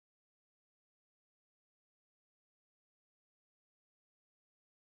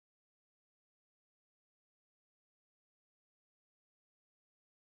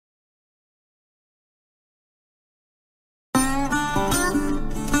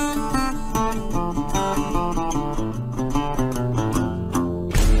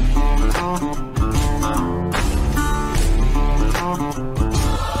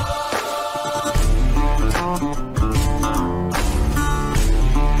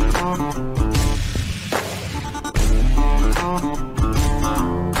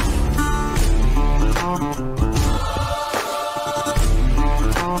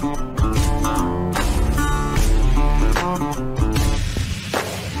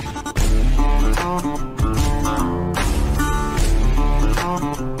Yeah,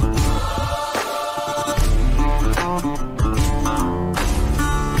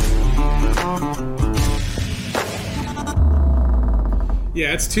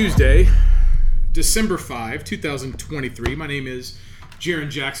 it's Tuesday, December 5, 2023. My name is Jaron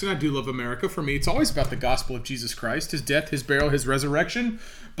Jackson. I do love America. For me, it's always about the gospel of Jesus Christ, his death, his burial, his resurrection.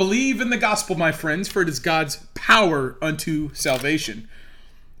 Believe in the gospel, my friends, for it is God's power unto salvation.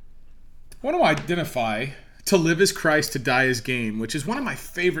 I want to identify to live as Christ, to die as gain, which is one of my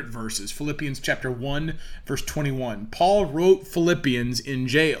favorite verses, Philippians chapter 1, verse 21. Paul wrote Philippians in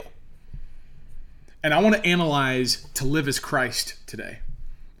jail. And I want to analyze to live as Christ today.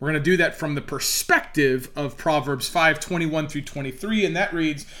 We're going to do that from the perspective of Proverbs 5:21 through 23, and that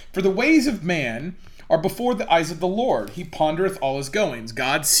reads, "For the ways of man are before the eyes of the Lord. He pondereth all his goings."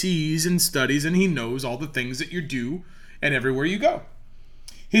 God sees and studies, and he knows all the things that you do and everywhere you go.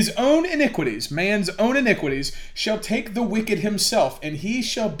 "His own iniquities," man's own iniquities, "shall take the wicked himself, and he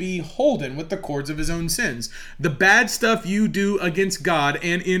shall be holden with the cords of his own sins." The bad stuff you do against God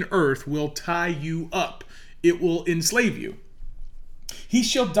and in earth will tie you up. It will enslave you. "He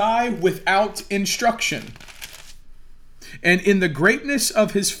shall die without instruction, and in the greatness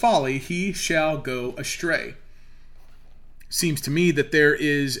of his folly he shall go astray." Seems to me that there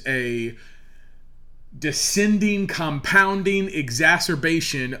is a descending, compounding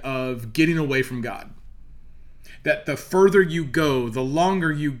exacerbation of getting away from God. That the further you go, the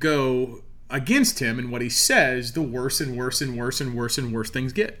longer you go against him and what he says, the worse and worse and worse and worse and worse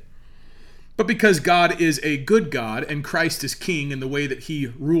things get. But because God is a good God and Christ is king, and the way that he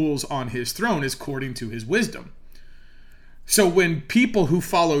rules on his throne is according to his wisdom. So when people who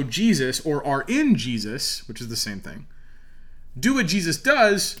follow Jesus or are in Jesus, which is the same thing, do what Jesus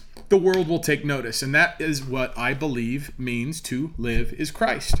does, the world will take notice. And that is what I believe means to live is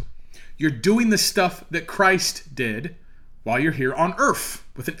Christ. You're doing the stuff that Christ did while you're here on earth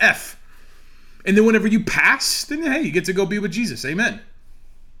with an F. And then whenever you pass, then hey, you get to go be with Jesus. Amen.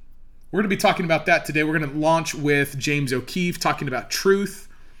 We're going to be talking about that today. We're going to launch with James O'Keefe, talking about truth,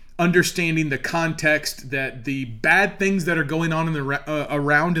 understanding the context that the bad things that are going on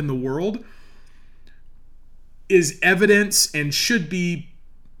around in the world is evidence and should be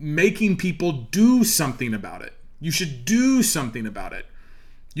making people do something about it. You should do something about it.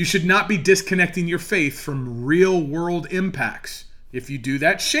 You should not be disconnecting your faith from real world impacts. If you do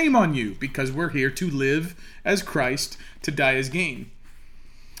that, shame on you, because we're here to live as Christ, to die as gain.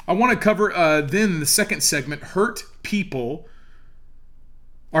 I want to cover then the second segment, hurt people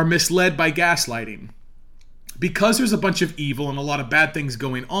are misled by gaslighting. Because there's a bunch of evil and a lot of bad things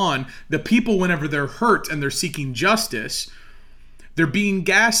going on, the people, whenever they're hurt and they're seeking justice, they're being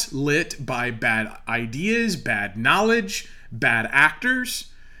gaslit by bad ideas, bad knowledge, bad actors,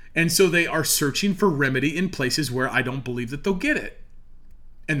 and so they are searching for remedy in places where I don't believe that they'll get it.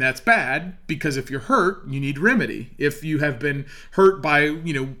 And that's bad, because if you're hurt, you need remedy. If you have been hurt by,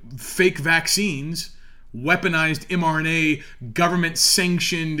 fake vaccines, weaponized mRNA,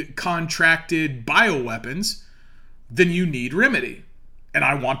 government-sanctioned, contracted bioweapons, then you need remedy. And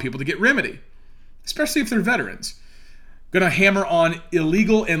I want people to get remedy, especially if they're veterans. Going to hammer on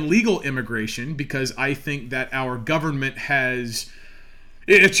illegal and legal immigration, because I think that our government has...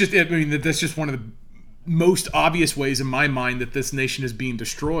 that's just one of the most obvious ways in my mind that this nation is being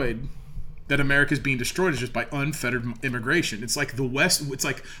destroyed, that America is being destroyed, is just by unfettered immigration. It's like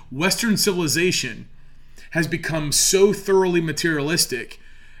Western civilization has become so thoroughly materialistic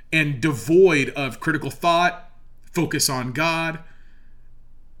and devoid of critical thought, focus on God,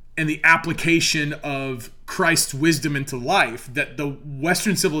 and the application of Christ's wisdom into life, that the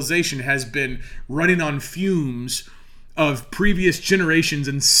Western civilization has been running on fumes of previous generations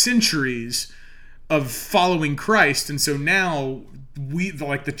and centuries of following Christ. And so now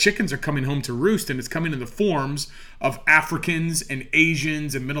the chickens are coming home to roost, and it's coming in the forms of Africans and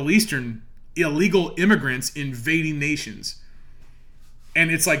Asians and Middle Eastern illegal immigrants invading nations.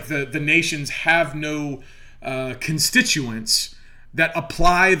 And it's like the nations have no constituents that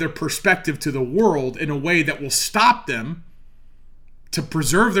apply their perspective to the world in a way that will stop them to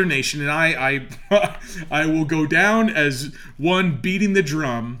preserve their nation. And I will go down as one beating the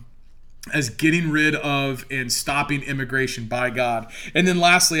drum as getting rid of and stopping immigration by God. And then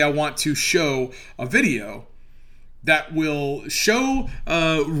lastly, I want to show a video that will show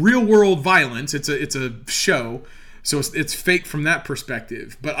real world violence. It's a show, so it's fake from that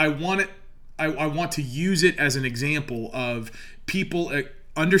perspective. But I want to use it as an example of people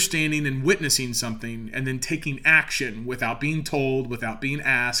understanding and witnessing something and then taking action without being told, without being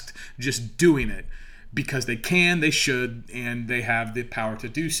asked, just doing it because they can, they should, and they have the power to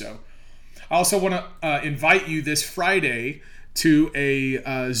do so. I also want to invite you this Friday to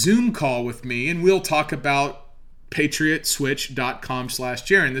a Zoom call with me, and we'll talk about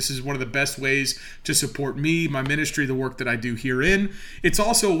patriotswitch.com/Jaron. This is one of the best ways to support me, my ministry, the work that I do herein. It's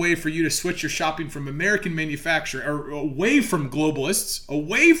also a way for you to switch your shopping from American manufacturing, or away from globalists,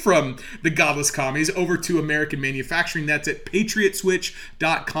 away from the godless commies, over to American manufacturing. That's at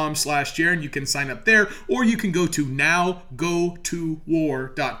patriotswitch.com/Jaron. You can sign up there, or you can go to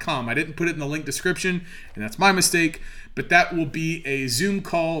nowgotowar.com. I didn't put it in the link description, and that's my mistake, but that will be a Zoom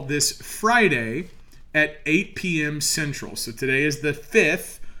call this Friday at 8 p.m. Central. So today is the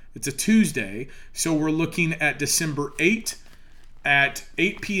 5th. It's a Tuesday. So we're looking at December 8th at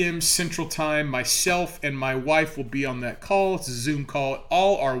 8 p.m. Central Time. Myself and my wife will be on that call. It's a Zoom call.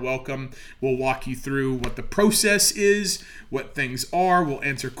 All are welcome. We'll walk you through what the process is, what things are. We'll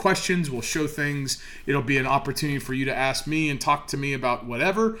answer questions. We'll show things. It'll be an opportunity for you to ask me and talk to me about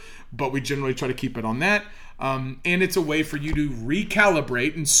whatever, but we generally try to keep it on that. And it's a way for you to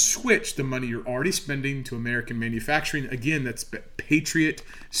recalibrate and switch the money you're already spending to American manufacturing. Again, that's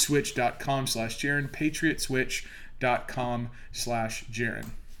patriotswitch.com/Jaron, patriotswitch.com/Jaron.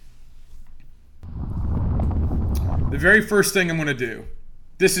 The very first thing I'm going to do,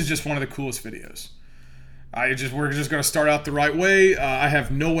 this is just one of the coolest videos. We're just going to start out the right way. I have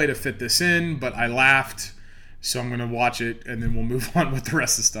no way to fit this in, but I laughed, so I'm going to watch it, and then we'll move on with the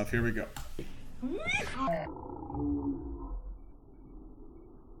rest of the stuff. Here we go.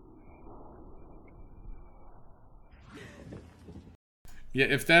 Yeah,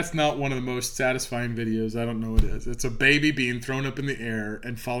 if that's not one of the most satisfying videos, I don't know what is. It's a baby being thrown up in the air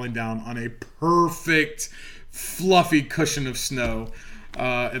and falling down on a perfect, fluffy cushion of snow,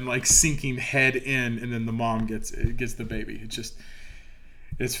 and like sinking head in, and then the mom gets the baby.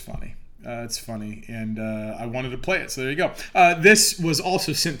 It's funny. It's funny, and I wanted to play it, so there you go. This was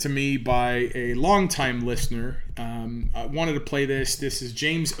also sent to me by a longtime listener. I wanted to play this. This is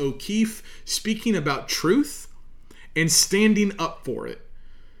James O'Keefe speaking about truth and standing up for it.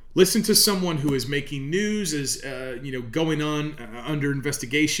 Listen to someone who is making news, is going on under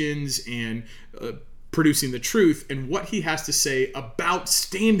investigations and producing the truth, and what he has to say about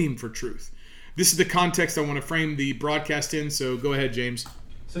standing for truth. This is the context I want to frame the broadcast in, so go ahead, James.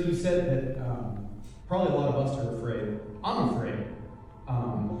 So you said that probably a lot of us are afraid. I'm afraid.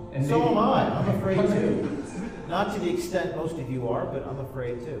 And so am I. I'm afraid too. Not to the extent most of you are, but I'm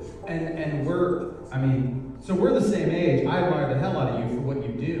afraid too. And we're the same age. I admire the hell out of you for what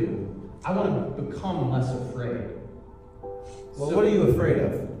you do. I want to become less afraid. Well, what are you afraid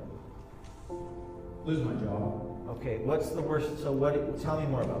of? Lose my job. Okay, what's the worst? So tell me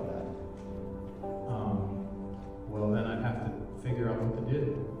more about that. Well, then I'd have to figure out what to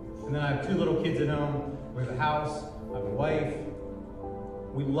do. And then I have 2 little kids at home. We have a house. I have a wife.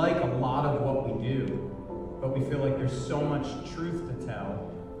 We like a lot of what we do, but we feel like there's so much truth to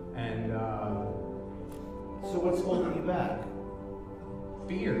tell. And so what's holding you back?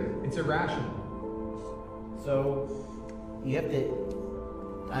 Fear. It's irrational. So you have to.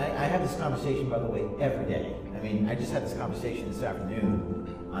 I have this conversation, by the way, every day. I mean, I just had this conversation this afternoon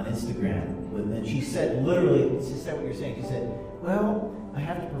on Instagram, and she said, literally, she said what you're saying. She said, well, I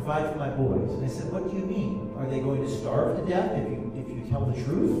have to provide for my boys. And I said, what do you mean? Are they going to starve to death if you tell the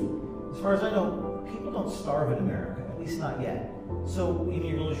truth? As far as I know, people don't starve in America, at least not yet. So you're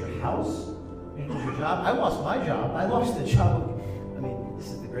going to lose your house? You're going to lose your job? I lost my job. I lost the job. I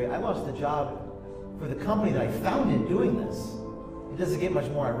lost the job for the company that I founded doing this. It doesn't get much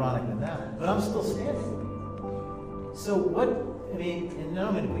more ironic than that. But I'm still standing. So and now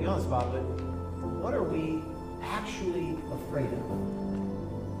I'm going to put you on the spot, but what are we actually afraid of?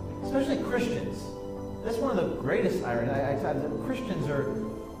 Especially Christians. That's one of the greatest ironies. Christians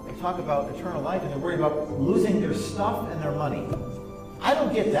they talk about eternal life, and they're worried about losing their stuff and their money. I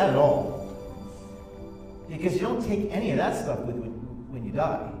don't get that at all. Because you don't take any of that stuff with you when you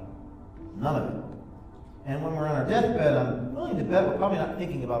die. None of it. And when we're on our deathbed, I'm willing to bet we're probably not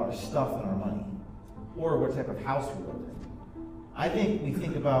thinking about our stuff and our money, or what type of house we live in. I think we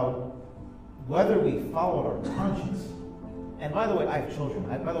think about whether we follow our conscience. And by the way, I have children.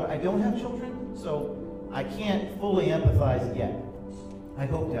 I don't have children, so I can't fully empathize yet. I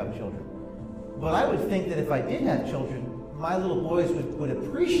hope to have children. But I would think that if I did have children, my little boys would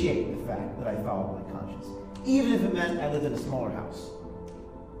appreciate the fact that I followed my conscience, even if it meant I lived in a smaller house,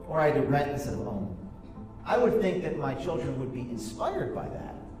 or I had to rent instead of own. I would think that my children would be inspired by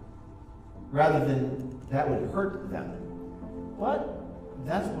that, rather than that would hurt them. But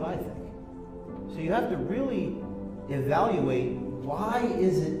that's what I think. So you have to really evaluate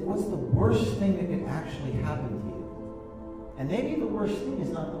what's the worst thing that could actually happen to you? And maybe the worst thing is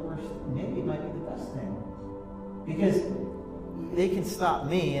not the worst thing. Maybe might be the best thing. Because they can stop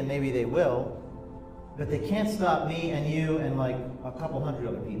me, and maybe they will, but they can't stop me and you and like a couple hundred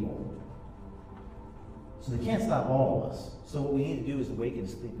other people. So they can't stop all of us. So what we need to do is awaken a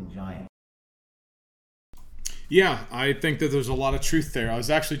sleeping giant. Yeah, I think that there's a lot of truth there. I was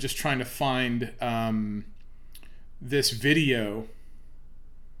actually just trying to find this video.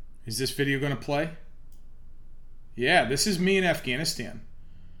 Is this video going to play? Yeah, this is me in Afghanistan.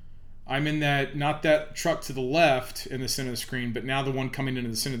 I'm in that, not that truck to the left in the center of the screen, but now the one coming into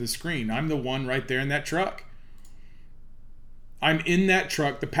the center of the screen. I'm the one right there in that truck. I'm in that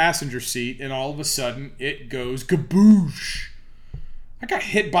truck, the passenger seat, and all of a sudden it goes kaboosh. I got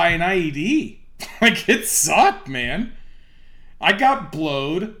hit by an IED. Like, it sucked, man. I got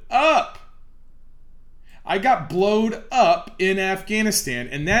blowed up. I got blowed up in Afghanistan,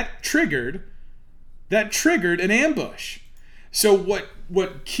 and that triggered an ambush. So what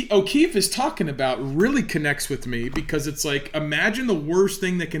O'Keefe is talking about really connects with me, because it's like, imagine the worst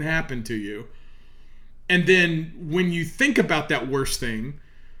thing that can happen to you. And then when you think about that worst thing,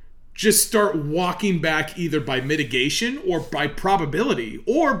 just start walking back either by mitigation or by probability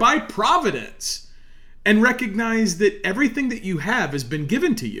or by providence, and recognize that everything that you have has been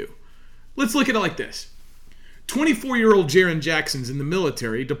given to you. Let's look at it like this. 24-year-old Jaron Jackson's in the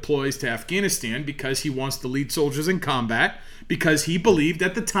military, deploys to Afghanistan because he wants to lead soldiers in combat, because he believed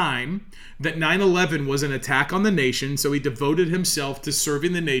at the time that 9/11 was an attack on the nation, so he devoted himself to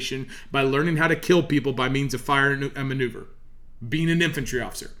serving the nation by learning how to kill people by means of fire and maneuver, being an infantry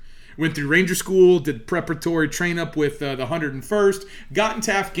officer. Went through Ranger School, did preparatory train up with the 101st, got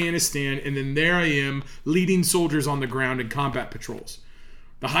into Afghanistan, and then there I am leading soldiers on the ground in combat patrols.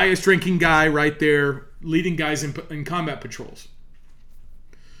 The highest ranking guy right there, leading guys in combat patrols.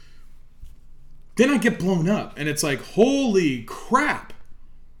 Then I get blown up, and it's like, holy crap.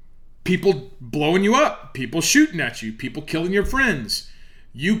 People blowing you up, people shooting at you, people killing your friends,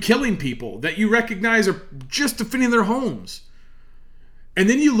 you killing people that you recognize are just defending their homes. And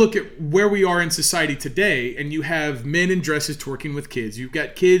then you look at where we are in society today, and you have men in dresses twerking with kids. You've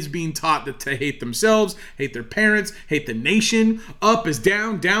got kids being taught to hate themselves, hate their parents, hate the nation. Up is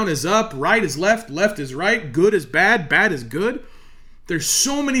down, down is up, right is left, left is right, good is bad, bad is good. There's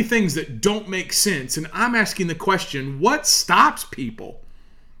so many things that don't make sense, and I'm asking the question, what stops people?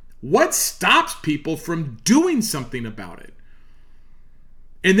 What stops people from doing something about it?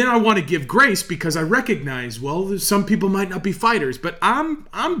 And then I want to give grace, because I recognize, well, some people might not be fighters, but I'm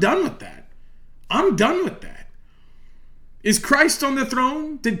done with that. I'm done with that. Is Christ on the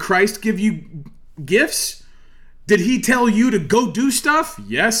throne? Did Christ give you gifts? Did he tell you to go do stuff?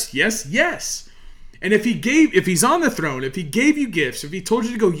 Yes, yes, yes. And if he's on the throne, if he gave you gifts, if he told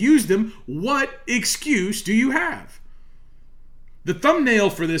you to go use them, what excuse do you have? The thumbnail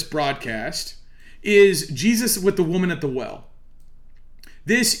for this broadcast is Jesus with the woman at the well.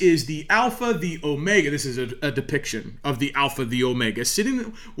 This is the Alpha, the Omega. This is a depiction of the Alpha, the Omega,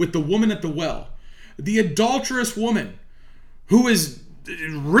 sitting with the woman at the well. The adulterous woman, who is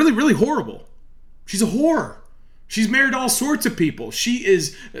really, really horrible. She's a whore. She's married all sorts of people.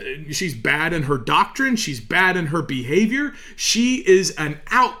 She's bad in her doctrine. She's bad in her behavior. She is an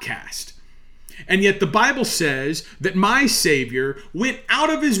outcast. And yet the Bible says that my Savior went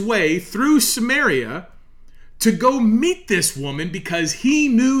out of his way through Samaria to go meet this woman, because he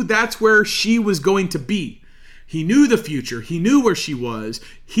knew that's where she was going to be. He knew the future. He knew where she was.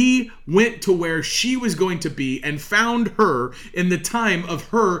 He went to where she was going to be and found her in the time of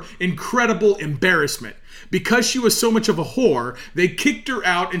her incredible embarrassment. Because she was so much of a whore, they kicked her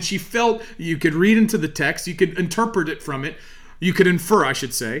out, and she felt, you could read into the text, you could interpret it from it, you could infer, I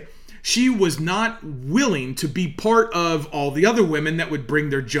should say, she was not willing to be part of all the other women that would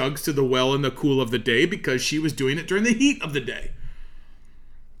bring their jugs to the well in the cool of the day, because she was doing it during the heat of the day.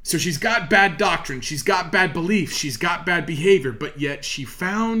 So she's got bad doctrine, she's got bad beliefs, she's got bad behavior, but yet she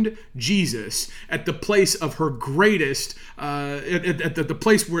found Jesus at the place of her greatest, at the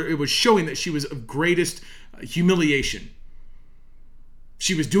place where it was showing that she was of greatest humiliation.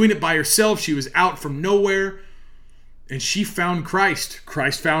 She was doing it by herself, she was out from nowhere, and she found Christ.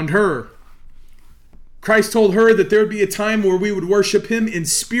 Christ found her. Christ told her that there would be a time where we would worship him in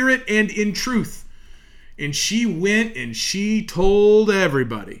spirit and in truth. And she went and she told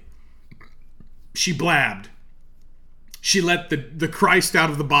everybody. She blabbed. She let the Christ out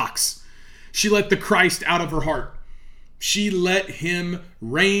of the box. She let the Christ out of her heart. She let him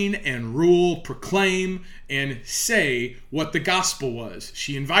reign and rule, proclaim, and say what the gospel was.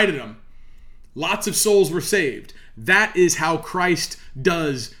 She invited him. Lots of souls were saved. That is how Christ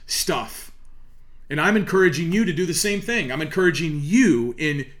does stuff. And I'm encouraging you to do the same thing. I'm encouraging you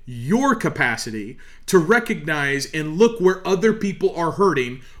in your capacity to recognize and look where other people are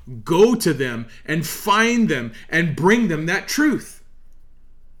hurting, go to them and find them and bring them that truth.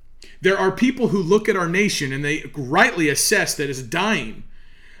 There are people who look at our nation and they rightly assess that it's dying.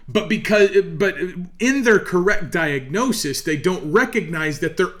 But in their correct diagnosis, they don't recognize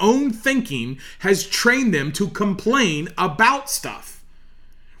that their own thinking has trained them to complain about stuff.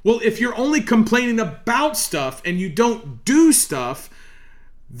 Well, if you're only complaining about stuff and you don't do stuff,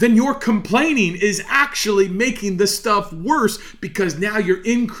 then your complaining is actually making the stuff worse, because now you're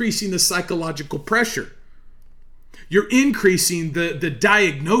increasing the psychological pressure. You're increasing the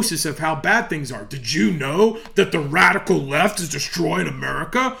diagnosis of how bad things are. Did you know that the radical left is destroying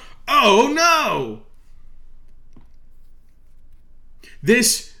America? Oh no!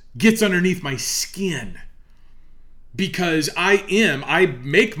 This gets underneath my skin. Because I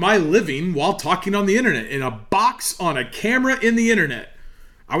make my living while talking on the internet, in a box on a camera in the internet.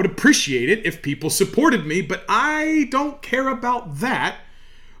 I would appreciate it if people supported me, but I don't care about that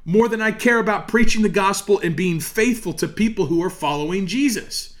more than I care about preaching the gospel and being faithful to people who are following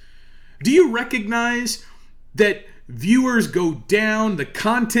Jesus. Do you recognize that viewers go down, the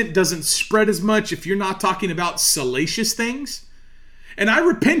content doesn't spread as much if you're not talking about salacious things? And I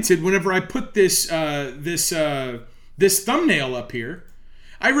repented whenever I put this thumbnail up here.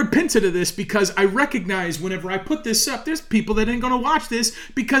 I repented of this because I recognize whenever I put this up, there's people that ain't going to watch this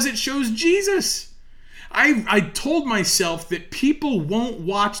because it shows Jesus. I told myself that people won't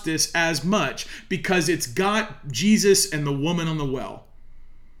watch this as much because it's got Jesus and the woman on the well.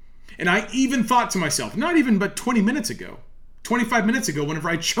 And I even thought to myself, not even but 25 minutes ago, whenever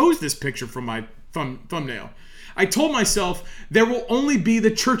I chose this picture from my thumbnail, I told myself there will only be the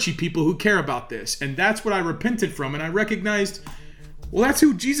churchy people who care about this. And that's what I repented from. And I recognized, well, that's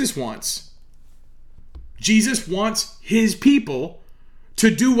who Jesus wants. Jesus wants his people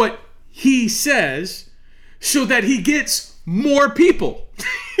to do what he says so that he gets more people.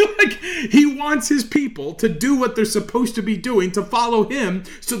 Like, he wants his people to do what they're supposed to be doing, to follow him,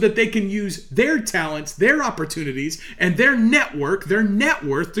 so that they can use their talents, their opportunities, and their network, their net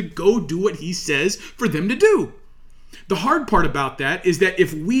worth, to go do what he says for them to do. The hard part about that is that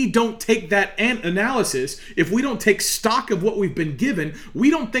if we don't take that analysis, if we don't take stock of what we've been given, we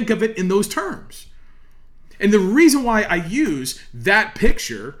don't think of it in those terms. And the reason why I use that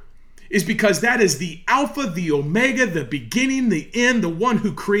picture is because that is the Alpha, the Omega, the beginning, the end, the one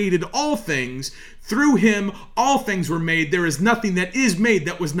who created all things. Through him, all things were made. There is nothing that is made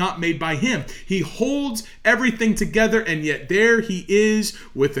that was not made by him. He holds everything together, and yet there he is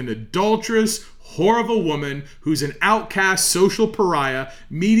with an adulterous whore of a woman who's an outcast social pariah,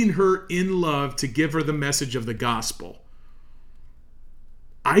 meeting her in love to give her the message of the gospel.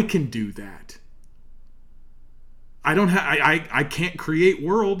 I can do that. I can't create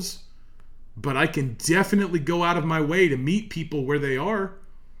worlds, but I can definitely go out of my way to meet people where they are.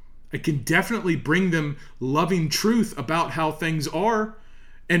 I can definitely bring them loving truth about how things are.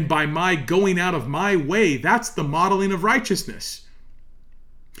 And by my going out of my way, that's the modeling of righteousness.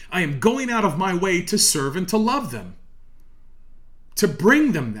 I am going out of my way to serve and to love them, to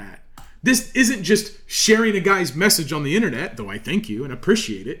bring them that. This isn't just sharing a guy's message on the internet, though I thank you and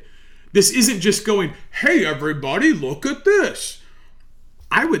appreciate it. This isn't just going, hey, everybody, look at this.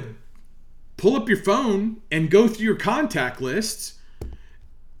 I would pull up your phone and go through your contact lists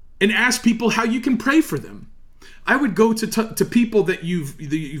and ask people how you can pray for them. I would go to people that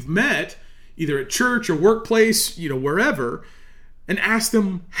you've met, either at church or workplace, wherever, and ask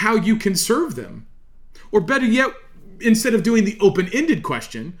them how you can serve them. Or better yet, instead of doing the open-ended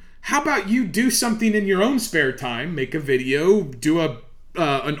question, how about you do something in your own spare time, make a video, do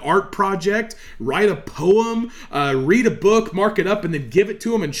an art project, write a poem, read a book, mark it up, and then give it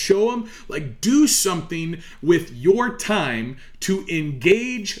to them and show them. Like, do something with your time to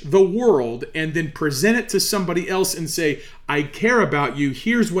engage the world and then present it to somebody else and say, I care about you.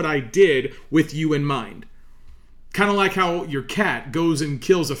 Here's what I did with you in mind. Kind of like how your cat goes and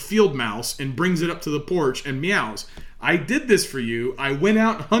kills a field mouse and brings it up to the porch and meows. I did this for you. I went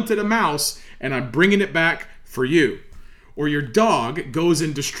out and hunted a mouse, and I'm bringing it back for you. Or your dog goes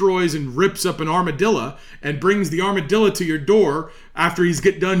and destroys and rips up an armadillo and brings the armadillo to your door after he's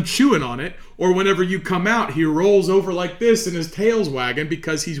get done chewing on it. Or whenever you come out, he rolls over like this and his tail's wagging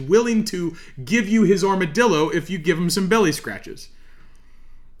because he's willing to give you his armadillo if you give him some belly scratches.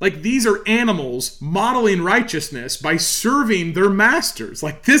 Like, these are animals modeling righteousness by serving their masters.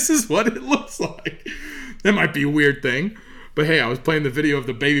 Like, this is what it looks like. That might be a weird thing, but hey, I was playing the video of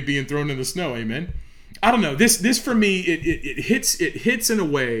the baby being thrown in the snow. Amen. I don't know. This for me, it hits in a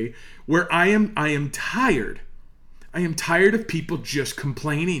way where I am tired. I am tired of people just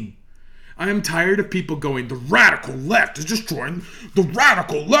complaining. I am tired of people going, the radical left is destroying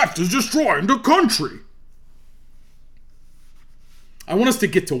the country. I want us to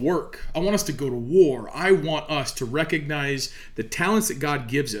get to work. I want us to go to war. I want us to recognize the talents that God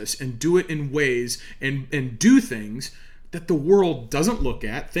gives us and do it in ways and do things that the world doesn't look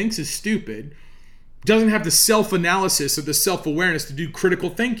at, thinks is stupid, doesn't have the self-analysis or the self-awareness to do critical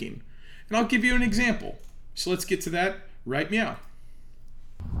thinking. And I'll give you an example. So let's get to that right meow.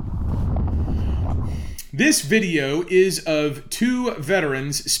 This video is of two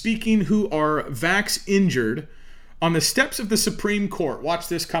veterans speaking who are vax injured on the steps of the Supreme Court. Watch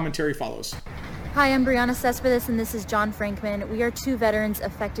this, commentary follows. Hi, I'm Brianna Cespedes, and this is John Frankman. We are two veterans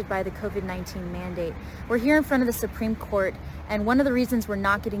affected by the COVID-19 mandate. We're here in front of the Supreme Court, and one of the reasons we're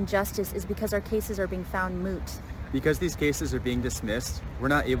not getting justice is because our cases are being found moot. Because these cases are being dismissed, we're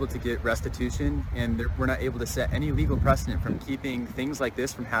not able to get restitution, and we're not able to set any legal precedent from keeping things like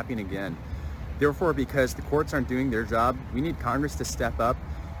this from happening again. Therefore, because the courts aren't doing their job, we need Congress to step up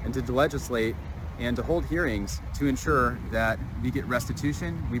and to legislate and to hold hearings to ensure that we get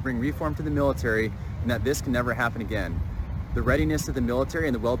restitution, we bring reform to the military, and that this can never happen again. The readiness of the military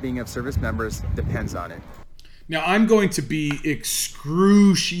and the well-being of service members depends on it. Now, I'm going to be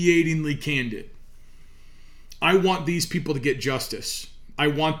excruciatingly candid. I want these people to get justice. I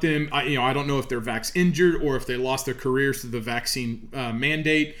want them, I don't know if they're vax injured or if they lost their careers to the vaccine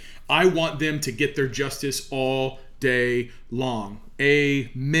mandate. I want them to get their justice all day long.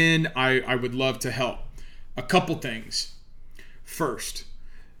 Amen. I would love to help. A couple things. First,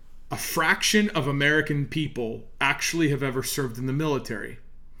 a fraction of American people actually have ever served in the military.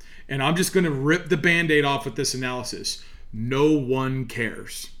 And I'm just going to rip the Band-Aid off with this analysis. No one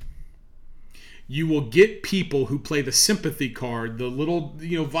cares. You will get people who play the sympathy card, the little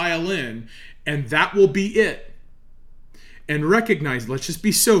violin, and that will be it. And recognize, let's just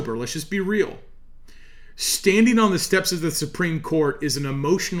be sober, let's just be real. Standing on the steps of the Supreme Court is an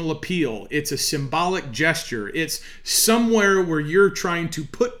emotional appeal. It's a symbolic gesture. It's somewhere where you're trying to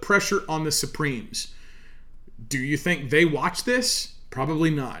put pressure on the Supremes. Do you think they watch this? Probably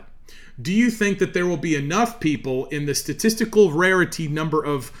not. Do you think that there will be enough people in the statistical rarity number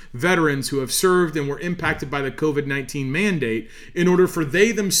of veterans who have served and were impacted by the COVID-19 mandate in order for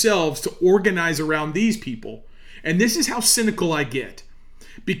they themselves to organize around these people? And this is how cynical I get.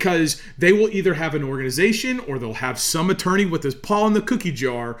 Because they will either have an organization or they'll have some attorney with his paw in the cookie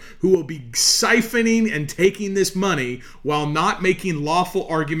jar who will be siphoning and taking this money while not making lawful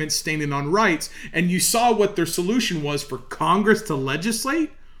arguments standing on rights. And you saw what their solution was for Congress to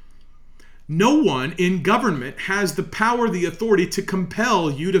legislate. No one in government has the power, the authority to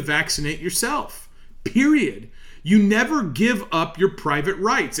compel you to vaccinate yourself. Period. You never give up your private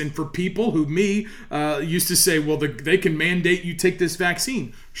rights. And for people who used to say, well, they can mandate you take this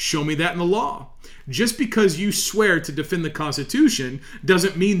vaccine. Show me that in the law. Just because you swear to defend the Constitution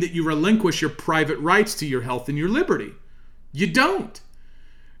doesn't mean that you relinquish your private rights to your health and your liberty. You don't.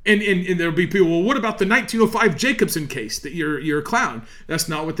 And there'll be people, well, what about the 1905 Jacobson case that you're a clown? That's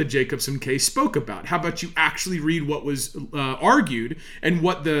not what the Jacobson case spoke about. How about you actually read what was argued and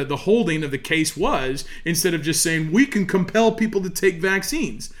what the holding of the case was instead of just saying we can compel people to take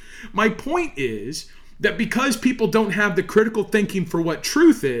vaccines? My point is that because people don't have the critical thinking for what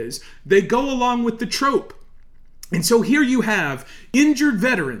truth is, they go along with the trope. And so here you have injured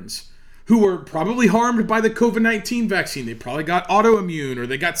veterans who were probably harmed by the COVID-19 vaccine. They probably got autoimmune or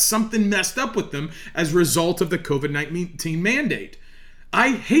they got something messed up with them as a result of the COVID-19 mandate.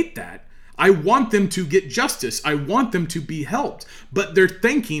 I hate that. I want them to get justice. I want them to be helped. But their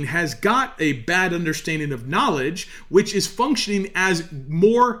thinking has got a bad understanding of knowledge, which is functioning as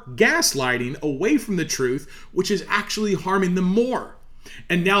more gaslighting away from the truth, which is actually harming them more.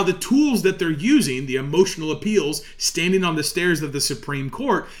 And now the tools that they're using, the emotional appeals, standing on the stairs of the Supreme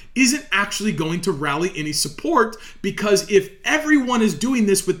Court, isn't actually going to rally any support, because if everyone is doing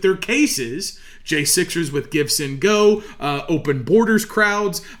this with their cases, J6ers with Give, Send, Go, open borders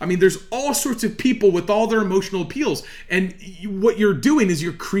crowds, there's all sorts of people with all their emotional appeals. And what you're doing is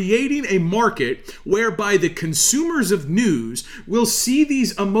you're creating a market whereby the consumers of news will see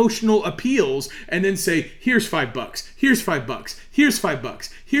these emotional appeals and then say, here's $5, here's $5, here's $5,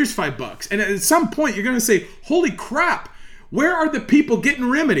 here's $5. And at some point you're going to say, holy crap, where are the people getting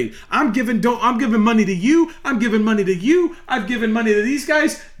remedy? I'm giving money to you. I'm giving money to you. I've given money to these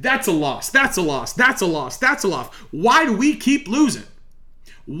guys. That's a loss. That's a loss. That's a loss. That's a loss. Why do we keep losing?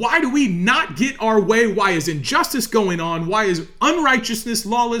 Why do we not get our way? Why is injustice going on? Why is unrighteousness,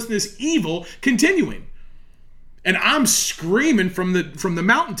 lawlessness, evil continuing? And I'm screaming from the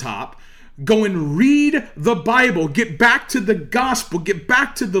mountaintop, going, read the Bible, get back to the gospel, get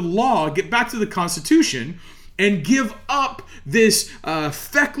back to the law, get back to the Constitution, and give up this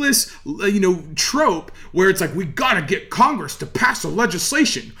feckless, trope where it's like, we gotta get Congress to pass a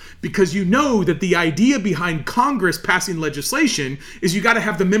legislation, because you know that the idea behind Congress passing legislation is you gotta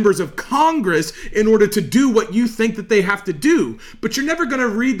have the members of Congress in order to do what you think that they have to do. But you're never gonna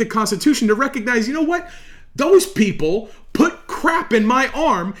read the Constitution to recognize, you know what? Those people put crap in my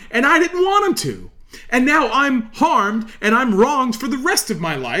arm and I didn't want them to. And now I'm harmed and I'm wronged for the rest of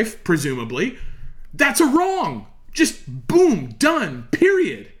my life, presumably. That's a wrong. Just boom, done,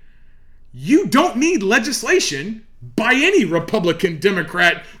 period. You don't need legislation by any Republican,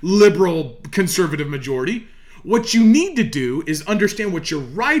 Democrat, liberal, conservative majority. What you need to do is understand what your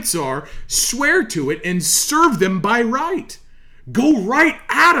rights are, swear to it, and serve them by right. Go right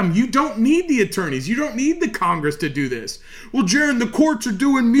at them. You don't need the attorneys. You don't need the Congress to do this. Well, Jaron, the courts are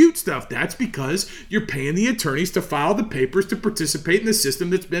doing mute stuff. That's because you're paying the attorneys to file the papers to participate in the system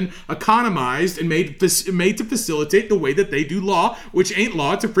that's been economized and made to facilitate the way that they do law, which ain't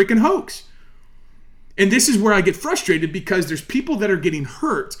law. It's a freaking hoax. And this is where I get frustrated, because there's people that are getting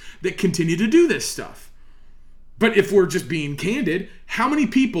hurt that continue to do this stuff. But if we're just being candid, how many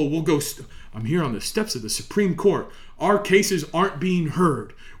people will go, I'm here on the steps of the Supreme Court. Our cases aren't being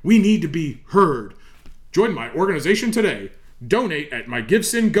heard. We need to be heard. Join my organization today. Donate at my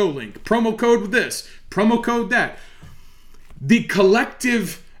GiveSendGo link. Promo code this, promo code that. The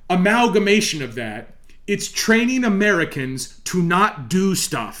collective amalgamation of that, it's training Americans to not do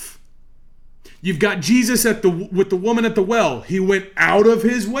stuff. You've got Jesus with the woman at the well. He went out of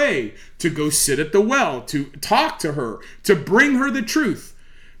his way to go sit at the well, to talk to her, to bring her the truth.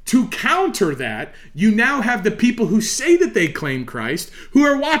 To counter that, you now have the people who say that they claim Christ, who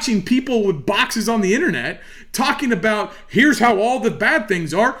are watching people with boxes on the internet talking about, here's how all the bad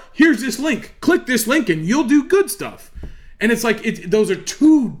things are. Here's this link. Click this link and you'll do good stuff. And it's like, those are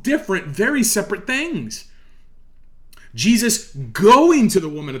two different, very separate things. Jesus going to the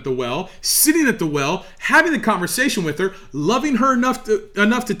woman at the well, sitting at the well, having the conversation with her, loving her enough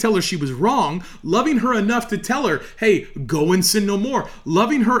to tell her she was wrong, loving her enough to tell her, hey, go and sin no more.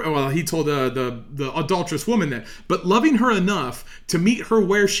 Loving her, well, he told the adulterous woman that, but loving her enough to meet her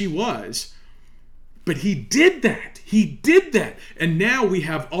where she was. But he did that. He did that. And now we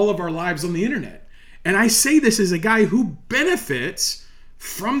have all of our lives on the internet. And I say this as a guy who benefits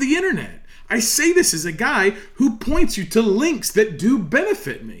from the internet. I say this as a guy who points you to links that do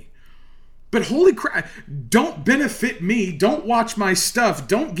benefit me. But holy crap, don't benefit me. Don't watch my stuff.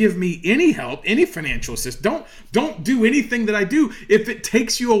 Don't give me any help, any financial assistance. Don't do anything that I do if it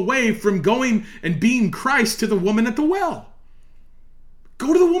takes you away from going and being Christ to the woman at the well.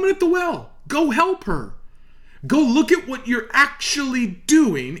 Go to the woman at the well. Go help her. Go look at what you're actually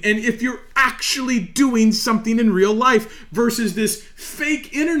doing, and if you're actually doing something in real life versus this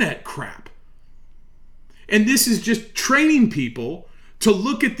fake internet crap. And this is just training people to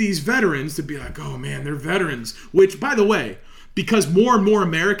look at these veterans to be like, oh man, they're veterans. Which, by the way, because more and more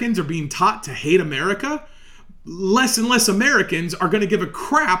Americans are being taught to hate America, less and less Americans are going to give a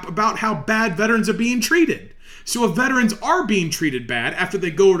crap about how bad veterans are being treated. So if veterans are being treated bad after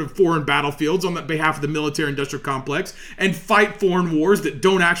they go to foreign battlefields on behalf of the military-industrial complex and fight foreign wars that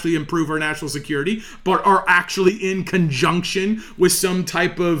don't actually improve our national security, but are actually in conjunction with some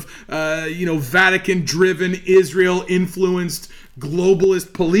type of, Vatican-driven, Israel-influenced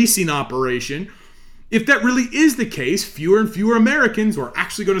globalist policing operation, if that really is the case, fewer and fewer Americans are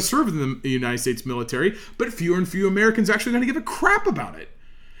actually going to serve in the United States military, but fewer and fewer Americans are actually going to give a crap about it.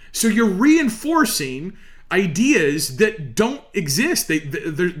 So you're reinforcing ideas that don't exist.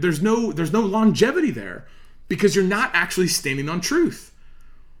 There's no longevity there because you're not actually standing on truth.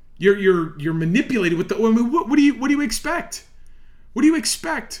 You're manipulated with the. I mean, what do you expect? What do you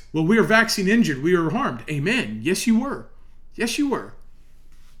expect? Well, we are vaccine injured. We are harmed. Amen. Yes, you were. Yes, you were.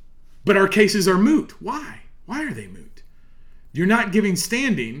 But our cases are moot. Why? Why are they moot? You're not giving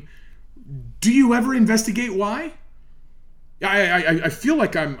standing. Do you ever investigate why? I feel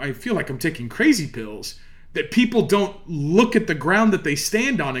like I'm taking crazy pills. That people don't look at the ground that they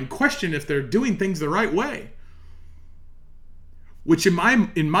stand on and question if they're doing things the right way. Which in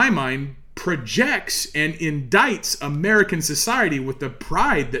my mind projects and indicts American society with the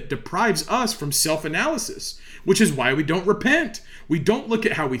pride that deprives us from self-analysis, which is why we don't repent. We don't look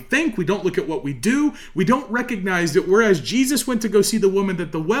at how we think. We don't look at what we do. We don't recognize that whereas Jesus went to go see the woman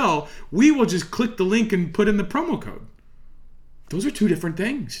at the well, we will just click the link and put in the promo code. Those are two different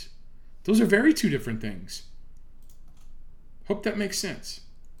things. Those are very two different things. Hope that makes sense.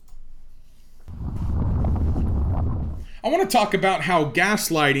 I want to talk about how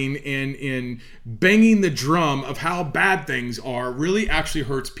gaslighting and banging the drum of how bad things are really actually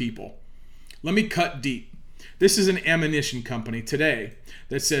hurts people. Let me cut deep. This is an ammunition company today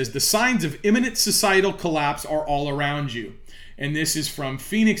that says the signs of imminent societal collapse are all around you. And this is from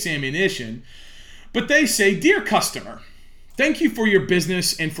Phoenix Ammunition. But they say, "Dear customer, thank you for your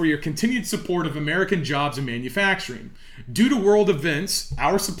business and for your continued support of American jobs and manufacturing. Due to world events,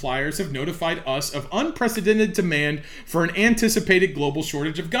 our suppliers have notified us of unprecedented demand for an anticipated global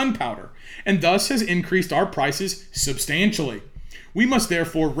shortage of gunpowder, and thus has increased our prices substantially. We must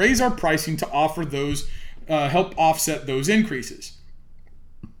therefore raise our pricing to offer those, help offset those increases."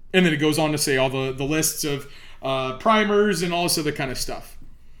 And then it goes on to say all the lists of primers and all this other kind of stuff.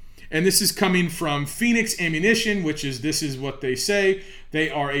 And this is coming from Phoenix Ammunition, this is what they say. They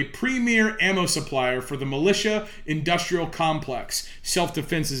are a premier ammo supplier for the militia industrial complex.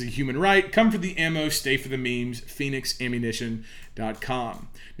 Self-defense is a human right. Come for the ammo, stay for the memes. PhoenixAmmunition.com.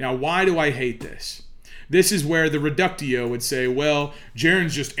 Now, why do I hate this? This is where the reductio would say, well,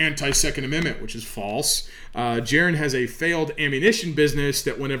 Jaron's just anti-Second Amendment, which is false. Jaron has a failed ammunition business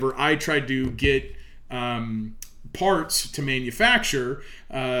that whenever I tried to get parts to manufacture,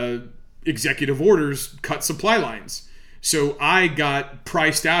 executive orders cut supply lines. So I got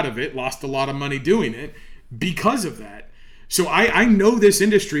priced out of it, lost a lot of money doing it because of that. So I know this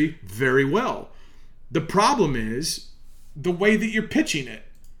industry very well. The problem is the way that you're pitching it,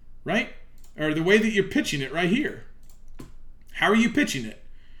 right? Or the way that you're pitching it right here. How are you pitching it?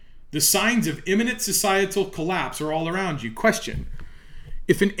 The signs of imminent societal collapse are all around you. Question: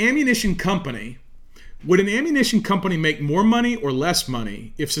 Would an ammunition company make more money or less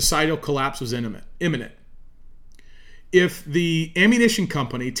money if societal collapse was imminent? If the ammunition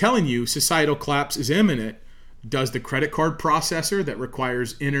company telling you societal collapse is imminent, does the credit card processor that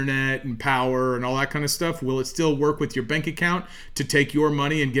requires internet and power and all that kind of stuff, will it still work with your bank account to take your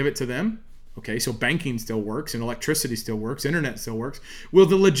money and give it to them? Okay, so banking still works and electricity still works, internet still works. Will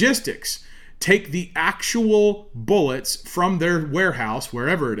the logistics take the actual bullets from their warehouse,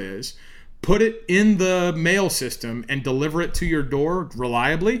 wherever it is, put it in the mail system and deliver it to your door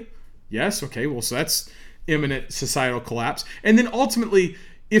reliably? Yes. Okay. Well, so that's imminent societal collapse. And then ultimately,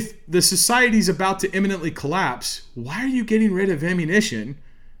 if the society's about to imminently collapse, why are you getting rid of ammunition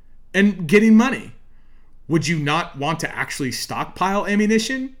and getting money? Would you not want to actually stockpile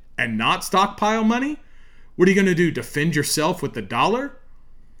ammunition and not stockpile money? What are you going to do? Defend yourself with the dollar?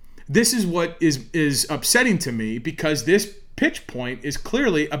 This is what is upsetting to me, because this pitch point is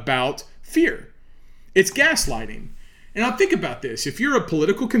clearly about fear. It's gaslighting. And now think about this. If you're a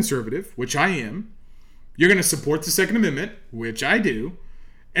political conservative, which I am, you're going to support the Second Amendment, which I do,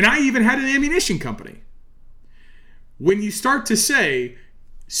 and I even had an ammunition company. When you start to say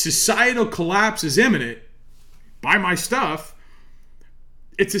societal collapse is imminent, buy my stuff,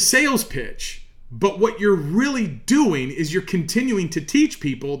 it's a sales pitch. But what you're really doing is you're continuing to teach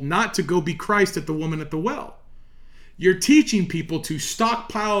people not to go be Christ at the woman at the well. You're teaching people to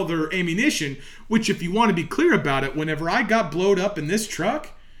stockpile their ammunition, which, if you want to be clear about it, whenever I got blowed up in this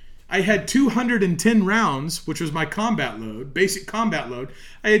truck, I had 210 rounds, which was my combat load, basic combat load.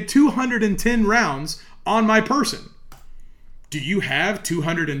 I had 210 rounds on my person. Do you have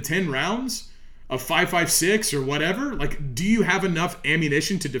 210 rounds of 5.56 or whatever? Like, do you have enough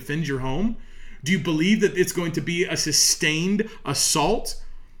ammunition to defend your home? Do you believe that it's going to be a sustained assault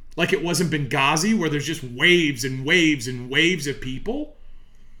like it was in Benghazi, where there's just waves and waves and waves of people?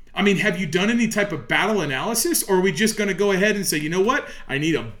 I mean, have you done any type of battle analysis? Or are we just going to go ahead and say, you know what? I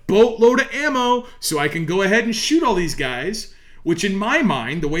need a boatload of ammo so I can go ahead and shoot all these guys, which in my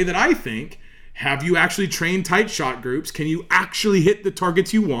mind, the way that I think, have you actually trained tight shot groups? Can you actually hit the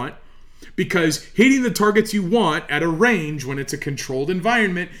targets you want? Because hitting the targets you want at a range when it's a controlled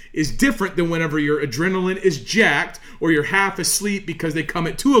environment is different than whenever your adrenaline is jacked or you're half asleep because they come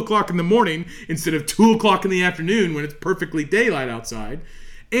at 2 o'clock in the morning instead of 2 o'clock in the afternoon when it's perfectly daylight outside.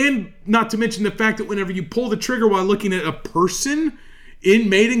 And not to mention the fact that whenever you pull the trigger while looking at a person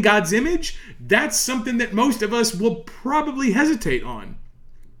made in God's image, that's something that most of us will probably hesitate on.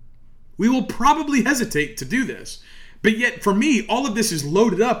 We will probably hesitate to do this. But yet, for me, all of this is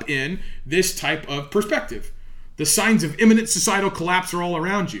loaded up in this type of perspective. The signs of imminent societal collapse are all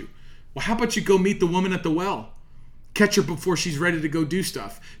around you. Well, how about you go meet the woman at the well? Catch her before she's ready to go do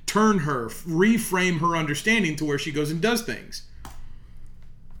stuff. Turn her, reframe her understanding to where she goes and does things.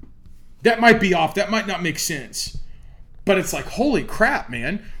 That might be off. That might not make sense. But it's like, holy crap,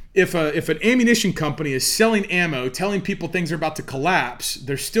 man. if an ammunition company is selling ammo, telling people things are about to collapse,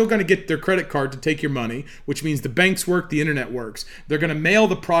 they're still going to get their credit card to take your money, which means the banks work, the internet works. They're going to mail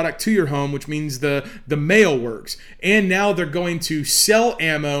the product to your home, which means the mail works. And now they're going to sell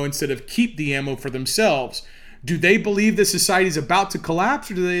ammo instead of keep the ammo for themselves. Do they believe that society is about to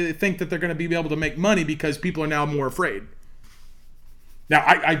collapse, or do they think that they're going to be able to make money because people are now more afraid? Now,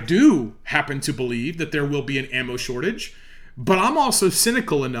 I do happen to believe that there will be an ammo shortage, but I'm also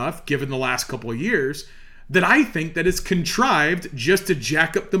cynical enough, given the last couple of years, that I think that it's contrived just to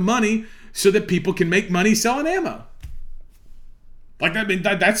jack up the money so that people can make money selling ammo. Like, I mean,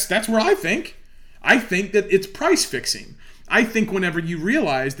 that's where I think. I think that it's price fixing. I think whenever you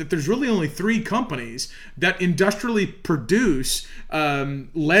realize that there's really only 3 companies that industrially produce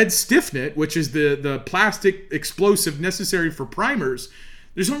lead stiffenet, which is the plastic explosive necessary for primers,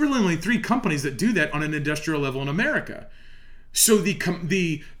 there's really only 3 companies that do that on an industrial level in America. So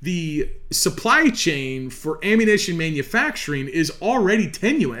the supply chain for ammunition manufacturing is already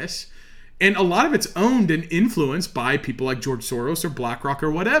tenuous, and a lot of it's owned and influenced by people like George Soros or BlackRock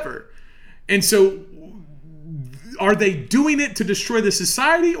or whatever. And so are they doing it to destroy the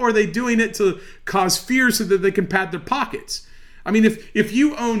society, or are they doing it to cause fear so that they can pad their pockets? I mean, if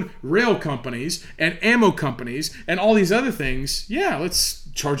you own rail companies and ammo companies and all these other things, yeah, let's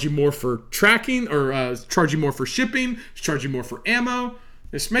charge you more for tracking, or charge you more for shipping, charge you more for ammo.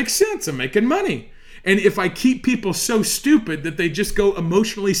 This makes sense. I'm making money. And if I keep people so stupid that they just go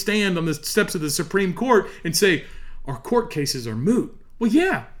emotionally stand on the steps of the Supreme Court and say, our court cases are moot. Well,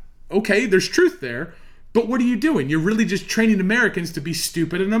 yeah, okay, there's truth there. But what are you doing? You're really just training Americans to be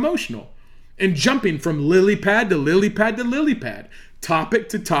stupid and emotional and jumping from lily pad to lily pad to lily pad, topic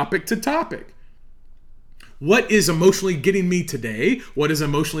to topic to topic. What is emotionally getting me today? What is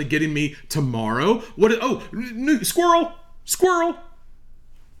emotionally getting me tomorrow? Squirrel.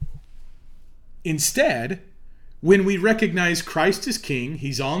 Instead, when we recognize Christ is king,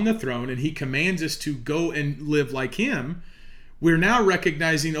 he's on the throne, and he commands us to go and live like him, we're now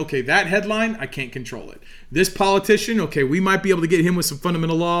recognizing, okay, that headline, I can't control it. This politician, okay, we might be able to get him with some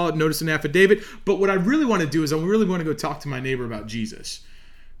fundamental law, notice an affidavit. But what I really want to do is I really want to go talk to my neighbor about Jesus.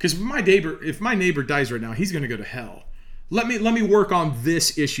 Because if my neighbor dies right now, he's going to go to hell. Let me work on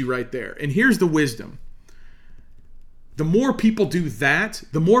this issue right there. And here's the wisdom. The more people do that,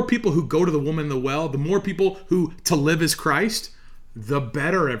 the more people who go to the woman in the well, the more people who to live as Christ, the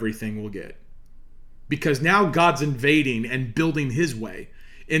better everything will get. Because now God's invading and building his way,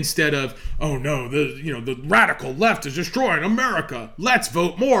 instead of, oh no, the radical left is destroying America. Let's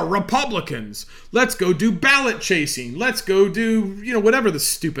vote more Republicans. Let's go do ballot chasing. Let's go do, whatever the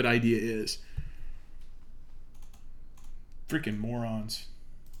stupid idea is. Freaking morons.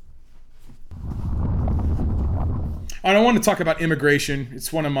 I don't want to talk about immigration.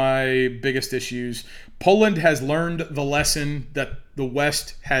 It's one of my biggest issues. Poland has learned the lesson that the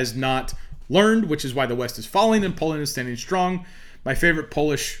West has not learned, which is why the West is falling and Poland is standing strong. My favorite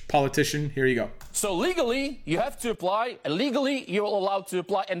Polish politician, here you go. So legally, you have to apply, and legally, you're allowed to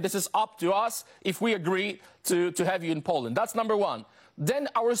apply, and this is up to us if we agree to have you in Poland. That's number one. Then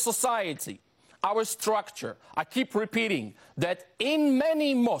our society, our structure. I keep repeating that in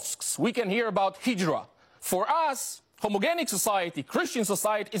many mosques, we can hear about hijra. For us, homogenic society, Christian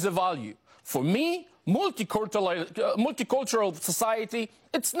society is a value. For me, multicultural society,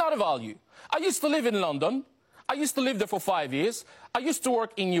 it's not a value. I used to live in London. I used to live there for 5 years. I used to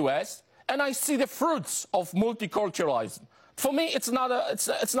work in US, and I see the fruits of multiculturalism. For me, it's not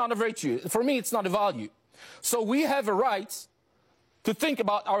a virtue. For me, it's not a value. So we have a right to think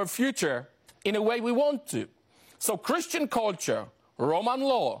about our future in a way we want to. So Christian culture, Roman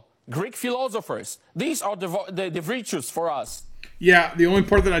law, Greek philosophers, these are the virtues for us. Yeah, the only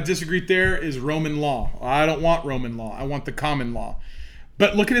part that I disagree there is Roman law. I don't want Roman law. I want the common law.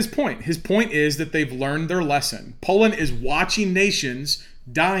 But look at his point. His point is that they've learned their lesson. Poland is watching nations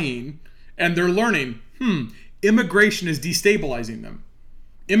dying, and they're learning, immigration is destabilizing them.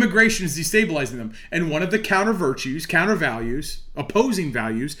 Immigration is destabilizing them. And one of the counter values, opposing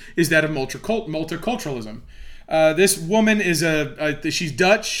values, is that of multiculturalism. This woman is she's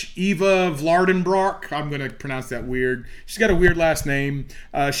Dutch, Eva Vlaardinbroek. I'm going to pronounce that weird. She's got a weird last name.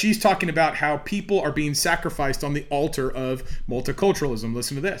 She's talking about how people are being sacrificed on the altar of multiculturalism.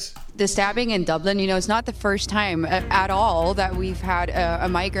 Listen to this. The stabbing in Dublin, it's not the first time at all that we've had a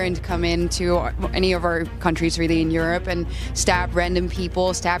migrant come into any of our countries really in Europe and stab random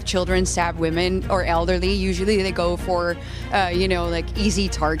people, stab children, stab women or elderly. Usually they go for, like easy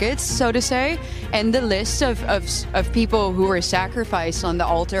targets, so to say. And the list of of people who were sacrificed on the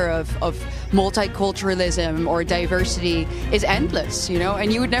altar of multiculturalism or diversity is endless, you know,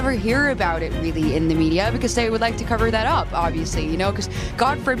 and you would never hear about it really in the media because they would like to cover that up, obviously, you know, because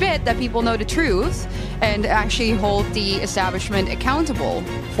God forbid that people know the truth and actually hold the establishment accountable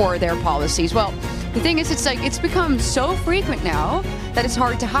for their policies. Well, the thing is, it's become so frequent now that it's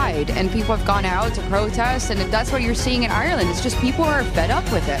hard to hide, and people have gone out to protest, and that's what you're seeing in Ireland. It's just people are fed up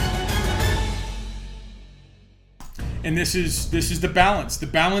with it. And this is the balance. The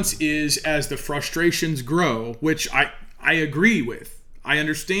balance is, as the frustrations grow, which I agree with. I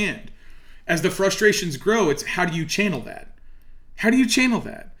understand. As the frustrations grow, it's how do you channel that? How do you channel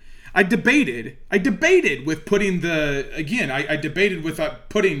that? I debated with putting I debated with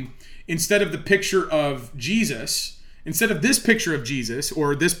putting, instead of the picture of Jesus, instead of this picture of Jesus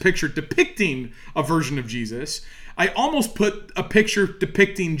or this picture depicting a version of Jesus, I almost put a picture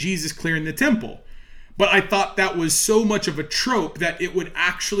depicting Jesus clearing the temple. But I thought that was so much of a trope that it would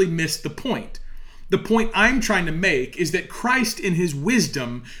actually miss the point. The point I'm trying to make is that Christ in his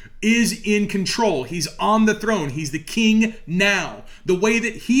wisdom is in control. He's on the throne. He's the king now. The way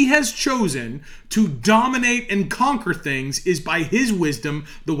that he has chosen to dominate and conquer things is by his wisdom,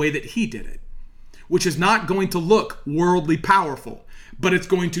 the way that he did it, which is not going to look worldly powerful, but it's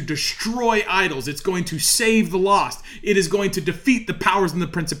going to destroy idols. It's going to save the lost. It is going to defeat the powers and the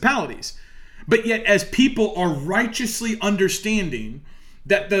principalities. But yet, as people are righteously understanding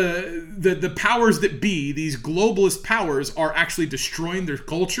that the powers that be, these globalist powers, are actually destroying their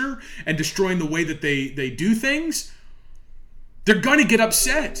culture and destroying the way that they do things, they're going to get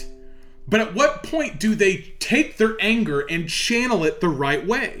upset. But at what point do they take their anger and channel it the right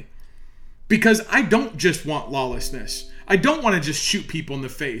way? Because I don't just want lawlessness. I don't want to just shoot people in the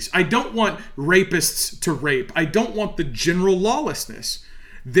face. I don't want rapists to rape. I don't want the general lawlessness.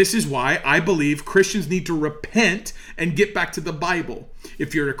 This is why I believe Christians need to repent and get back to the Bible.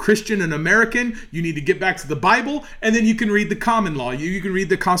 If you're a Christian and American, you need to get back to the Bible, and then you can read the common law. You can read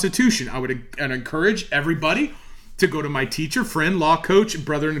the Constitution. I would encourage everybody to go to my teacher, friend, law coach, and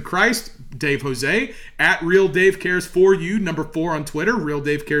brother in Christ, Dave Jose, at Real Dave Cares For You, number 4 on Twitter, Real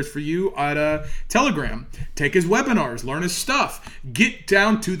Dave Cares For You at Telegram. Take his webinars, learn his stuff, get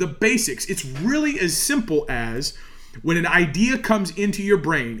down to the basics. It's really as simple as, when an idea comes into your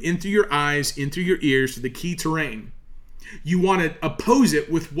brain, into your eyes, into your ears, to the key terrain, you want to oppose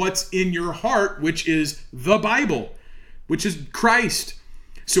it with what's in your heart, which is the Bible, which is Christ.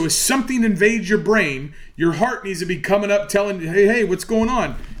 So if something invades your brain, your heart needs to be coming up telling, hey, what's going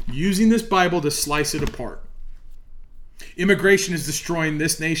on? Using this Bible to slice it apart. Immigration is destroying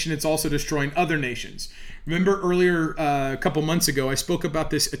this nation. It's also destroying other nations. Remember earlier, a couple months ago, I spoke about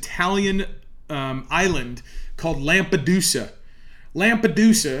this Italian island called Lampedusa.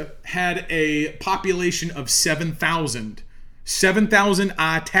 Lampedusa had a population of 7,000. 7,000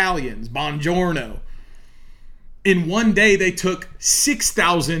 Italians. Buongiorno. In one day, they took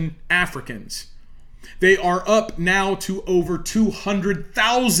 6,000 Africans. They are up now to over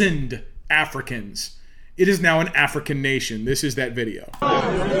 200,000 Africans. It is now an African nation. This is that video.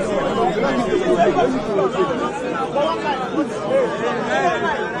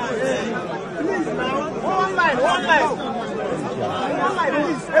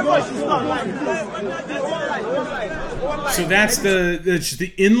 So that's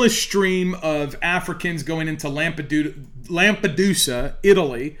the endless stream of Africans going into Lampedusa,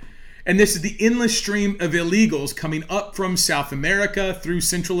 Italy. And this is the endless stream of illegals coming up from South America, through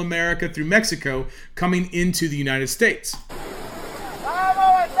Central America, through Mexico, coming into the United States.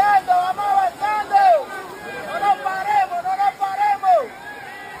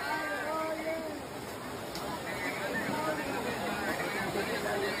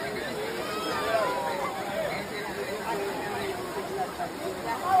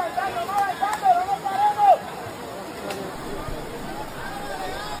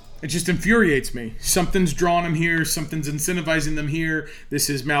 It just infuriates me. Something's drawing them here. Something's incentivizing them here. This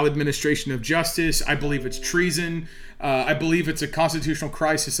is maladministration of justice. I believe it's treason. I believe it's a constitutional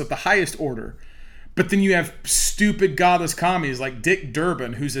crisis of the highest order. But then you have stupid, godless commies like Dick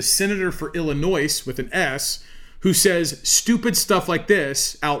Durbin, who's a senator for Illinois with an S, who says stupid stuff like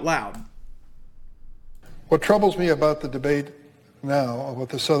this out loud. What troubles me about the debate now about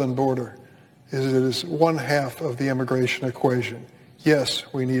the southern border is it is one half of the immigration equation.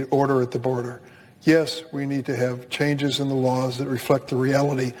 Yes, we need order at the border. Yes, we need to have changes in the laws that reflect the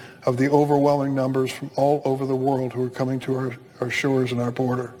reality of the overwhelming numbers from all over the world who are coming to our shores and our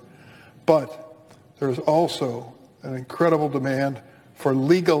border. But there is also an incredible demand for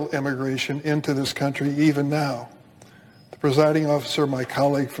legal immigration into this country even now. The presiding officer, my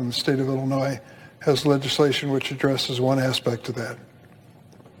colleague from the state of Illinois, has legislation which addresses one aspect of that.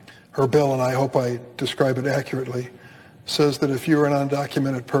 Her bill, and I hope I describe it accurately, says that if you're an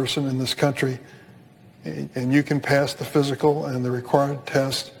undocumented person in this country and you can pass the physical and the required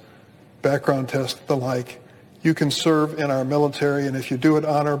test, background test, the like, you can serve in our military, and if you do it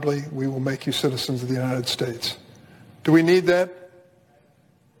honorably, we will make you citizens of the United States. Do we need that?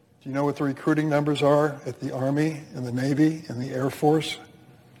 Do you know what the recruiting numbers are at the Army and the Navy and the Air Force?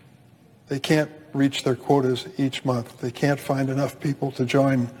 They can't reach their quotas each month. They can't find enough people to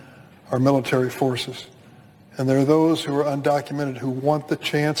join our military forces. And there are those who are undocumented who want the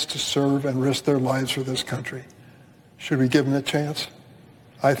chance to serve and risk their lives for this country. Should we give them the chance?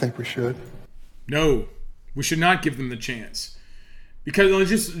 I think we should. No, we should not give them the chance. Because let's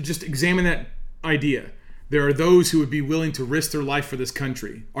just examine that idea. There are those who would be willing to risk their life for this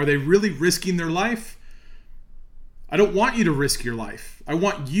country. Are they really risking their life? I don't want you to risk your life. I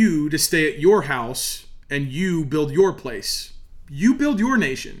want you to stay at your house and you build your place. You build your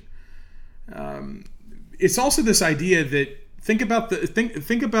nation. It's also this idea that think about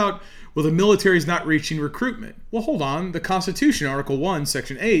well, the military is not reaching recruitment. Well, hold on. The Constitution, Article 1,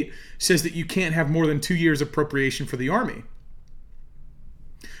 Section 8, says that you can't have more than 2 years appropriation for the Army.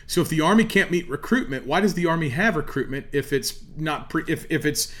 So if the Army can't meet recruitment, why does the Army have recruitment if it's not if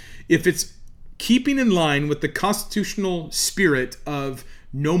it's keeping in line with the constitutional spirit of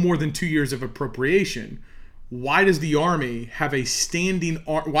no more than 2 years of appropriation? Why does the Army have a standing?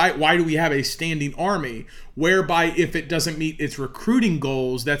 Why do we have a standing Army whereby if it doesn't meet its recruiting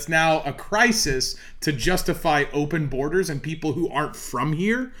goals, that's now a crisis to justify open borders and people who aren't from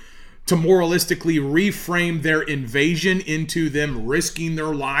here to moralistically reframe their invasion into them risking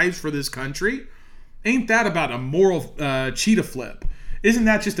their lives for this country? Ain't that about a moral cheetah flip? Isn't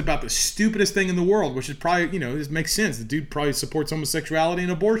that just about the stupidest thing in the world? Which is probably, this makes sense. The dude probably supports homosexuality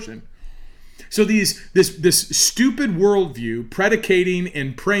and abortion. So this stupid worldview predicating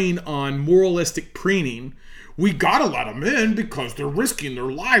and preying on moralistic preening, we got a lot of men because they're risking their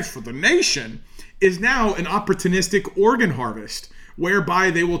lives for the nation, is now an opportunistic organ harvest, whereby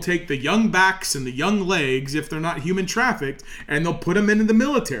they will take the young backs and the young legs, if they're not human trafficked, and they'll put them into the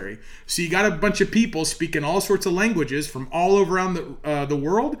military. So you got a bunch of people speaking all sorts of languages from all over around the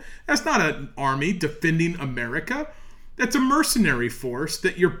world. That's not an army defending America. That's a mercenary force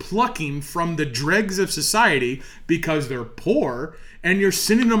that you're plucking from the dregs of society because they're poor, and you're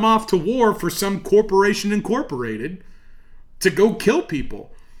sending them off to war for some corporation incorporated to go kill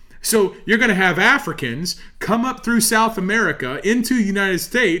people. So you're going to have Africans come up through South America into the United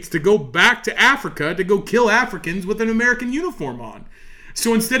States to go back to Africa to go kill Africans with an American uniform on.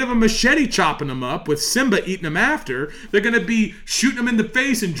 So instead of a machete chopping them up with Simba eating them after, they're going to be shooting them in the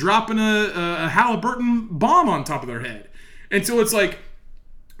face and dropping a Halliburton bomb on top of their head. And so it's like,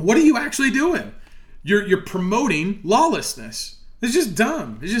 what are you actually doing? You're promoting lawlessness. It's just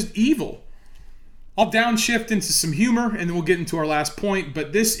dumb. It's just evil. I'll downshift into some humor, and then we'll get into our last point.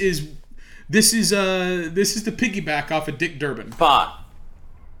 But this is the piggyback off of Dick Durbin. Grandpa!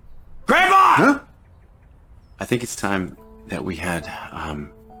 Huh? I think it's time that we had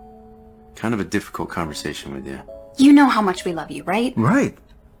kind of a difficult conversation with you. You know how much we love you, right? Right.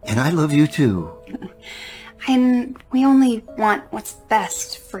 And I love you too. And we only want what's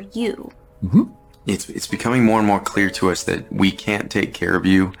best for you. Mm-hmm. It's becoming more and more clear to us that we can't take care of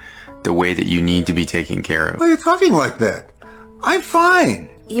you the way that you need to be taken care of. Why are you talking like that? I'm fine.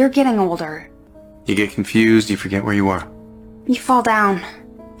 You're getting older. You get confused, you forget where you are. You fall down.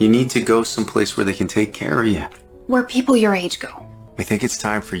 You need to go someplace where they can take care of you. Where people your age go. I think it's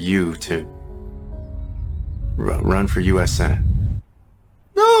time for you to run for U.S. Senate.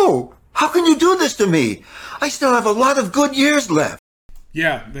 No! How can you do this to me? I still have a lot of good years left.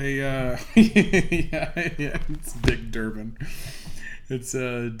 Yeah, it's Dick Durbin. It's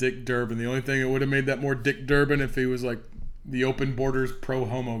Dick Durbin. The only thing that would have made that more Dick Durbin if he was like the open borders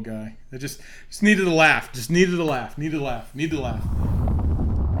pro-homo guy. It just needed a laugh. Just needed a laugh. Needed a laugh. Needed a laugh.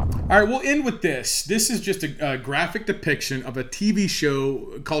 All right, we'll end with this. This is just a graphic depiction of a TV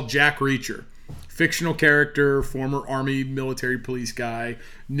show called Jack Reacher. Fictional character, former Army military police guy,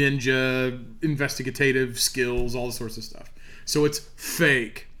 ninja, investigative skills, all sorts of stuff. So it's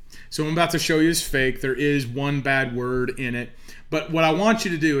fake. So I'm about to show you is fake. There is one bad word in it. But what I want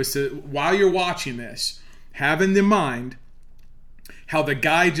you to do is to, while you're watching this, have in mind how the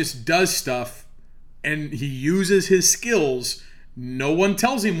guy just does stuff and he uses his skills. No one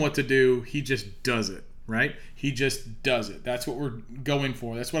tells him what to do. He just does it, right? He just does it. That's what we're going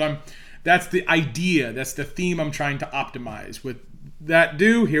for. That's the idea. That's the theme I'm trying to optimize. With that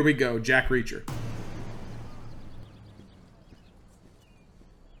here we go. Jack Reacher.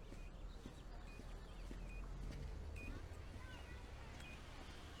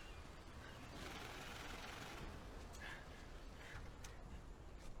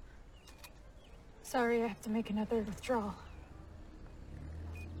 Sorry, I have to make another withdrawal.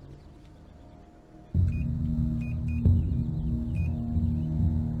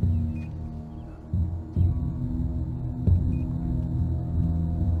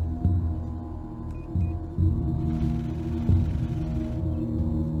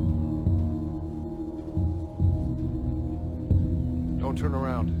 Don't turn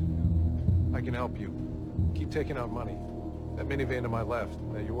around. I can help you. Keep taking out money. That minivan to my left,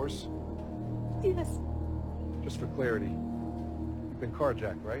 that yours? Yes. Just for clarity, you've been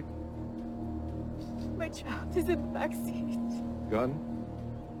carjacked, right? My child is in the backseat. Gun?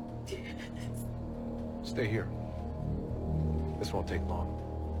 Stay here. This won't take long.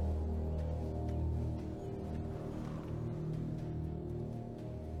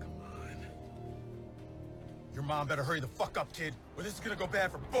 Your mom better hurry the fuck up, kid, or this is gonna go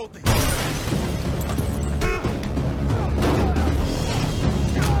bad for both of you.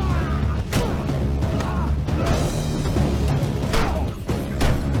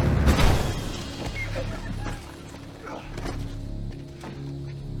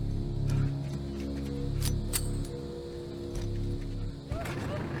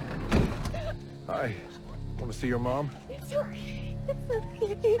 Hi. Want to see your mom? It's okay. It's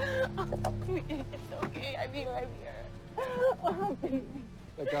okay. It's okay. I'll be right here. Oh, baby.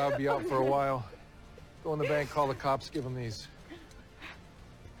 That guy will be out for a while. Go in the bank, call the cops, give them these.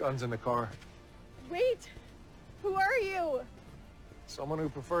 Guns in the car. Wait. Who are you? Someone who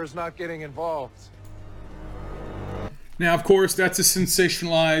prefers not getting involved. Now, of course, that's a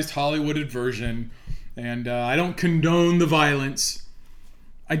sensationalized, Hollywooded version, and I don't condone the violence.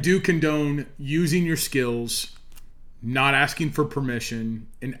 I do condone using your skills, not asking for permission,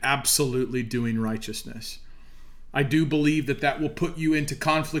 and absolutely doing righteousness. I do believe that that will put you into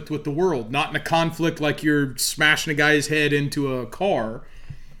conflict with the world, not in a conflict like you're smashing a guy's head into a car,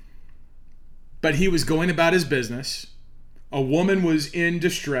 but he was going about his business. A woman was in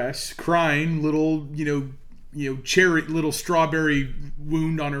distress, crying, little cherry, little strawberry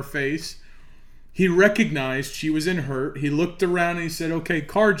wound on her face. He recognized she was in hurt. He looked around and he said,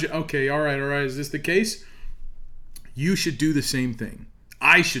 okay, all right, is this the case? You should do the same thing.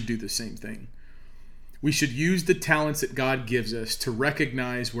 I should do the same thing. We should use the talents that God gives us to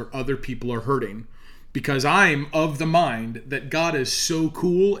recognize where other people are hurting, because I'm of the mind that God is so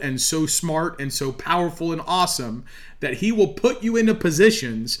cool and so smart and so powerful and awesome that he will put you into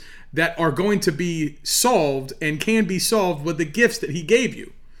positions that are going to be solved and can be solved with the gifts that he gave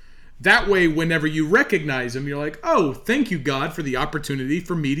you. That way, whenever you recognize them, you're like, oh, thank you, God, for the opportunity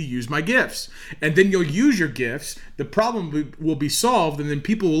for me to use my gifts. And then you'll use your gifts, the problem will be solved, and then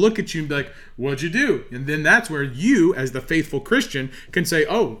people will look at you and be like, what'd you do? And then that's where you, as the faithful Christian, can say,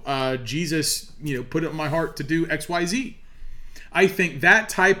 Jesus, put it in my heart to do X, Y, Z. I think that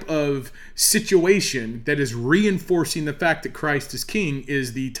type of situation that is reinforcing the fact that Christ is king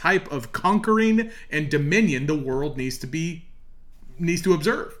is the type of conquering and dominion the world needs to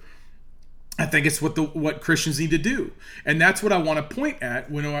observe. I think it's what Christians need to do. And that's what I want to point at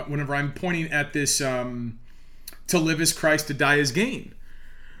whenever I'm pointing at this, to live as Christ, to die as gain.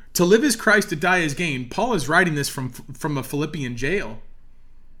 To live as Christ, to die as gain. Paul is writing this from a Philippian jail.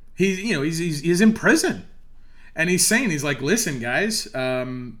 He's in prison. And he's like, listen, guys,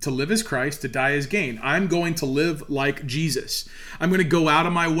 to live as Christ, to die as gain. I'm going to live like Jesus. I'm going to go out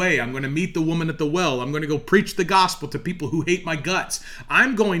of my way. I'm going to meet the woman at the well. I'm going to go preach the gospel to people who hate my guts.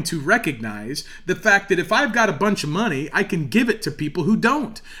 I'm going to recognize the fact that if I've got a bunch of money, I can give it to people who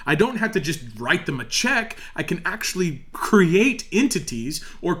don't. I don't have to just write them a check. I can actually create entities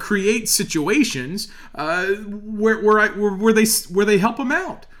or create situations where they help them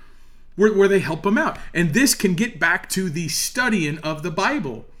out. Where they help them out. And this can get back to the studying of the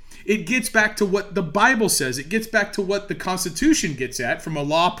Bible. It gets back to what the Bible says. It gets back to what the Constitution gets at from a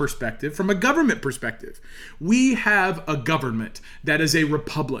law perspective, from a government perspective. We have a government that is a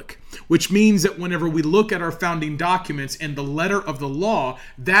republic, which means that whenever we look at our founding documents and the letter of the law,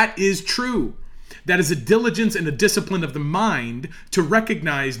 that is true. That is a diligence and a discipline of the mind to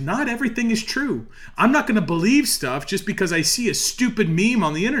recognize not everything is true. I'm not going to believe stuff just because I see a stupid meme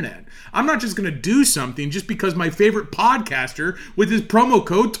on the internet. I'm not just going to do something just because my favorite podcaster with his promo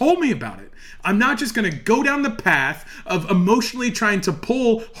code told me about it. I'm not just going to go down the path of emotionally trying to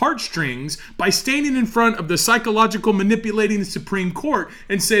pull heartstrings by standing in front of the psychological manipulating Supreme Court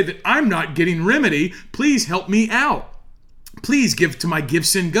and say that I'm not getting remedy. Please help me out. Please give to my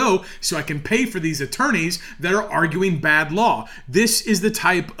GiveSendGo so I can pay for these attorneys that are arguing bad law. This is the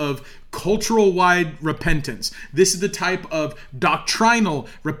type of cultural wide repentance. This is the type of doctrinal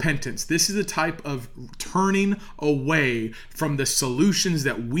repentance. This is the type of turning away from the solutions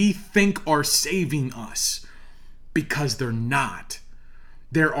that we think are saving us, because they're not.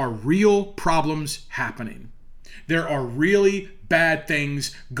 There are real problems happening. There are really bad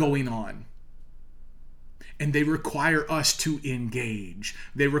things going on. And they require us to engage.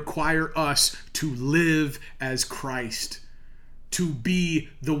 They require us to live as Christ, to be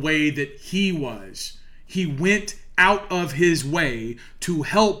the way that he was. He went out of his way to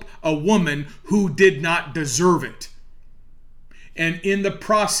help a woman who did not deserve it. And in the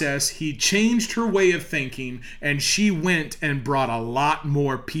process, he changed her way of thinking, and she went and brought a lot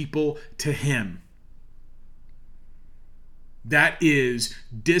more people to him. That is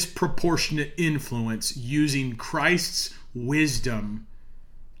disproportionate influence, using Christ's wisdom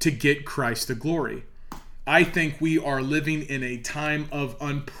to get Christ the glory. I think we are living in a time of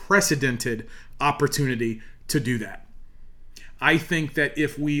unprecedented opportunity to do that. I think that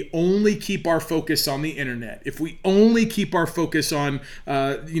if we only keep our focus on the internet, if we only keep our focus on,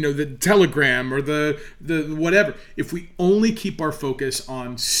 the Telegram or the whatever, if we only keep our focus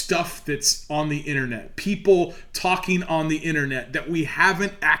on stuff that's on the internet, people talking on the internet that we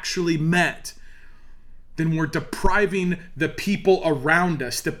haven't actually met, then we're depriving the people around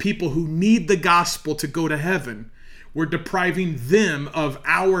us, the people who need the gospel to go to heaven. We're depriving them of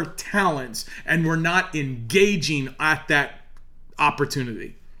our talents, and we're not engaging at that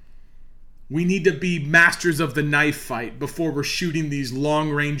opportunity. We need to be masters of the knife fight before we're shooting these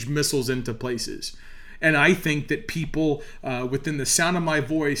long-range missiles into places. And I think that people within the sound of my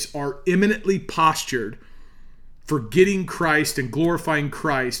voice are eminently postured for getting Christ and glorifying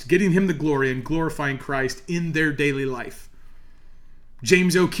Christ, getting him the glory and glorifying Christ in their daily life.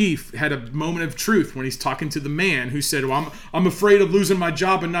 James O'Keefe had a moment of truth when he's talking to the man who said, well, I'm afraid of losing my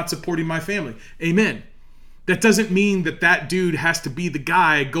job and not supporting my family. Amen. That doesn't mean that dude has to be the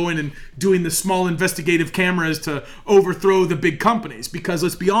guy going and doing the small investigative cameras to overthrow the big companies. Because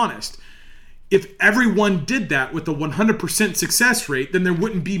let's be honest, if everyone did that with a 100% success rate, then there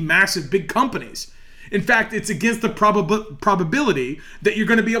wouldn't be massive big companies. In fact, it's against the probability that you're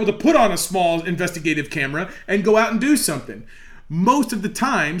going to be able to put on a small investigative camera and go out and do something. Most of the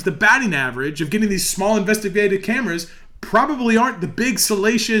times, the batting average of getting these small investigative cameras probably aren't the big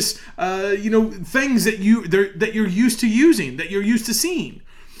salacious things that you're used to using, that you're used to seeing.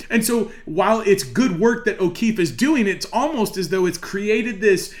 And so while it's good work that O'Keefe is doing, it's almost as though it's created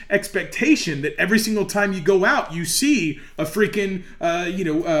this expectation that every single time you go out, you see a freaking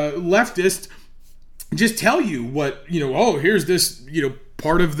leftist just tell you what, here's this,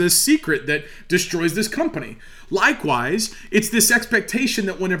 part of this secret that destroys this company. Likewise, it's this expectation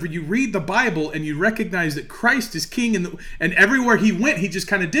that whenever you read the Bible and you recognize that Christ is king and everywhere he went, he just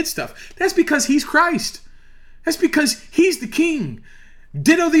kind of did stuff. That's because he's Christ. That's because he's the king.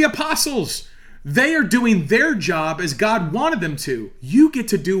 Ditto the apostles. They are doing their job as God wanted them to. You get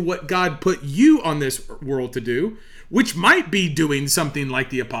to do what God put you on this world to do, which might be doing something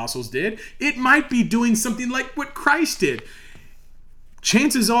like the apostles did. It might be doing something like what Christ did.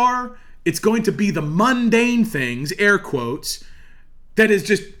 Chances are it's going to be the mundane things, air quotes, that is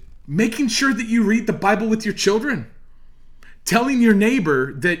just making sure that you read the Bible with your children. Telling your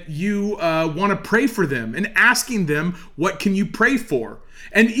neighbor that you want to pray for them and asking them, what can you pray for?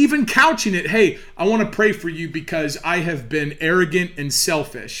 And even couching it, hey, I want to pray for you because I have been arrogant and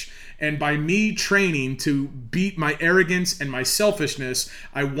selfish. And by me training to beat my arrogance and my selfishness,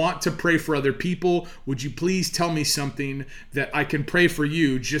 I want to pray for other people. Would you please tell me something that I can pray for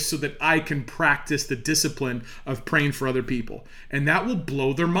you just so that I can practice the discipline of praying for other people? And that will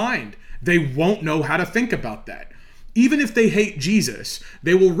blow their mind. They won't know how to think about that. Even if they hate Jesus,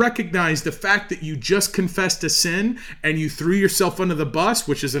 they will recognize the fact that you just confessed a sin and you threw yourself under the bus,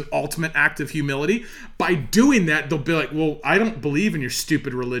 which is an ultimate act of humility. By doing that, they'll be like, well, I don't believe in your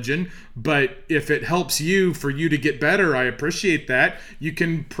stupid religion, but if it helps you for you to get better, I appreciate that. You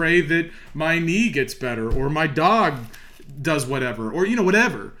can pray that my knee gets better or my dog does whatever, or,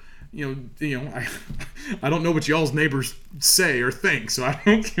 whatever. I don't know what y'all's neighbors say or think, so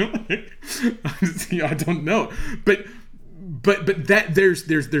I don't know. But that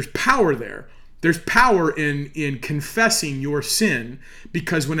there's power there. There's power in confessing your sin,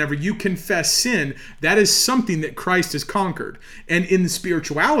 because whenever you confess sin, that is something that Christ has conquered. And in the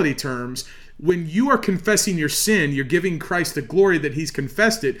spirituality terms, when you are confessing your sin, you're giving Christ the glory that he's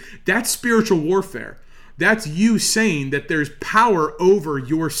confessed it. That's spiritual warfare. That's you saying that there's power over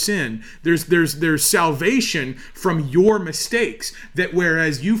your sin. There's salvation from your mistakes. That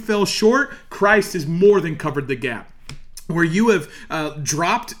whereas you fell short, Christ has more than covered the gap. where you have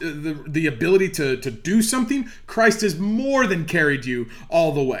dropped the ability to do something, Christ has more than carried you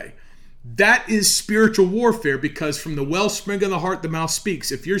all the way. That is spiritual warfare, because from the wellspring of the heart, the mouth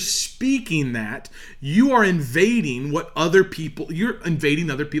speaks. If you're speaking that, you are invading you're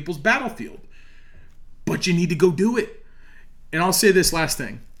invading other people's battlefield. But you need to go do it. And I'll say this last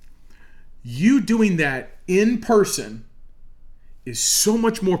thing. You doing that in person is so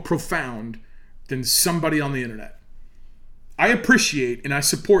much more profound than somebody on the internet. I appreciate and I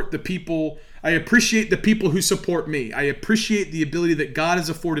support the people. I appreciate the people who support me. I appreciate the ability that God has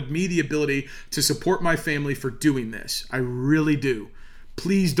afforded me the ability to support my family for doing this. I really do.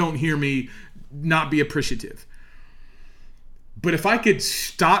 Please don't hear me not be appreciative. But if I could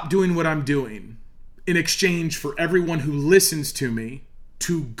stop doing what I'm doing in exchange for everyone who listens to me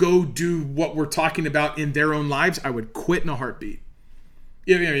to go do what we're talking about in their own lives, I would quit in a heartbeat.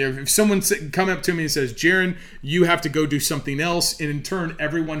 If someone come up to me and says, Jaron, you have to go do something else, and in turn,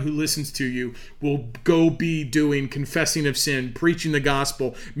 everyone who listens to you will go be doing confessing of sin, preaching the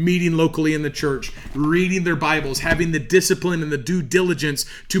gospel, meeting locally in the church, reading their Bibles, having the discipline and the due diligence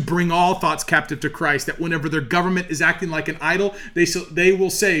to bring all thoughts captive to Christ, that whenever their government is acting like an idol, they will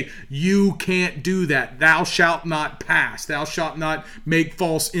say, you can't do that. Thou shalt not pass. Thou shalt not make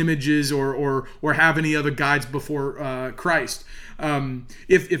false images or have any other guides before Christ.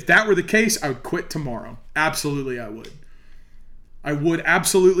 If that were the case, I would quit tomorrow. Absolutely, I would. I would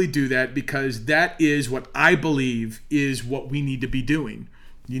absolutely do that, because that is what I believe is what we need to be doing.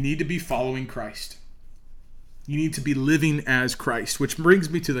 You need to be following Christ. You need to be living as Christ, which brings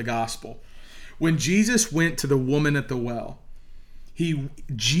me to the gospel. When Jesus went to the woman at the well,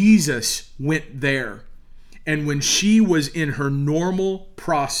 Jesus went there. And when she was in her normal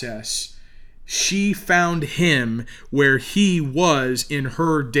process, she found him where he was in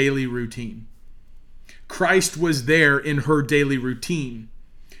her daily routine. Christ was there in her daily routine.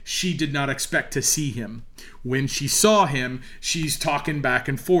 She did not expect to see him. When she saw him, she's talking back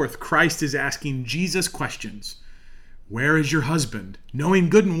and forth. Christ is asking Jesus questions. Where is your husband? Knowing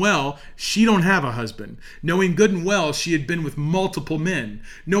good and well she don't have a husband. Knowing good and well she had been with multiple men.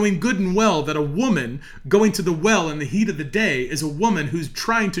 Knowing good and well that a woman going to the well in the heat of the day is a woman who's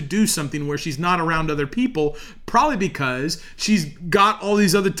trying to do something where she's not around other people, probably because she's got all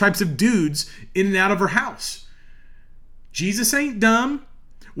these other types of dudes in and out of her house. Jesus ain't dumb.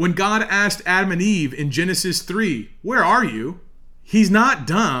 When God asked Adam and Eve in Genesis 3, where are you? He's not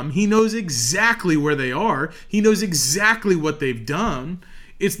dumb. He knows exactly where they are. He knows exactly what they've done.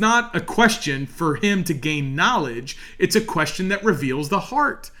 It's not a question for him to gain knowledge. It's a question that reveals the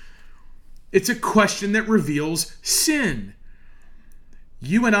heart. It's a question that reveals sin.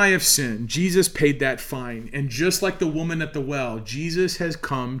 You and I have sinned. Jesus paid that fine. And just like the woman at the well, Jesus has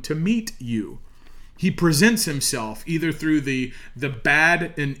come to meet you. He presents himself either through the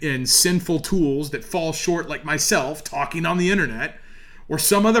bad and sinful tools that fall short, like myself, talking on the internet, or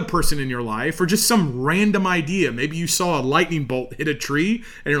some other person in your life, or just some random idea. Maybe you saw a lightning bolt hit a tree,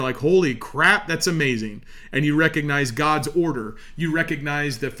 and you're like, holy crap, that's amazing. And you recognize God's order. You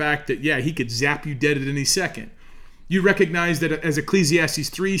recognize the fact that, yeah, he could zap you dead at any second. You recognize that, as Ecclesiastes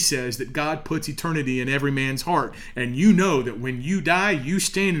 3 says, that God puts eternity in every man's heart. And you know that when you die, you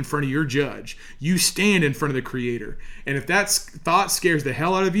stand in front of your judge. You stand in front of the Creator. And if that thought scares the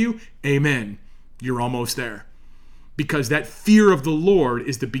hell out of you, amen. You're almost there. Because that fear of the Lord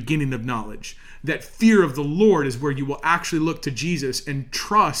is the beginning of knowledge. That fear of the Lord is where you will actually look to Jesus and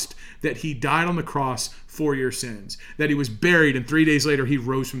trust that he died on the cross for your sins. That he was buried, and 3 days later he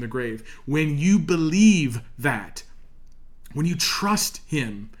rose from the grave. When you believe that, when you trust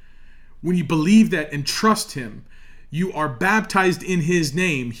him, when you believe that and trust him, you are baptized in his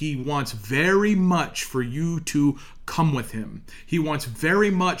name. He wants very much for you to come with him. He wants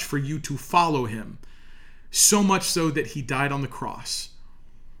very much for you to follow him. So much so that he died on the cross.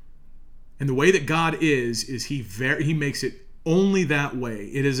 And the way that God is he makes it only that way.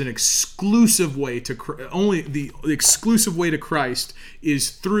 It is an exclusive way to only the exclusive way to Christ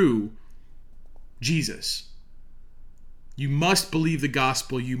is through Jesus. You must believe the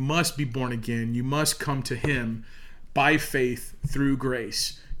gospel. You must be born again. You must come to him by faith through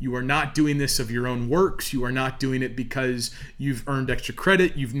grace. You are not doing this of your own works. You are not doing it because you've earned extra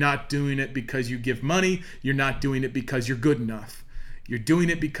credit. You're not doing it because you give money. You're not doing it because you're good enough. You're doing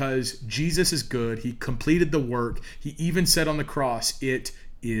it because Jesus is good. He completed the work. He even said on the cross, it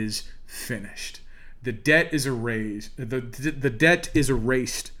is finished. The debt is erased. The debt is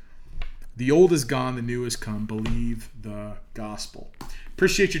erased. The old is gone, the new has come. Believe the gospel.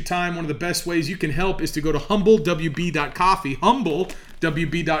 Appreciate your time. One of the best ways you can help is to go to humblewb.coffee.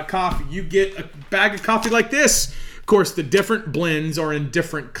 Humblewb.coffee. You get a bag of coffee like this. Of course, the different blends are in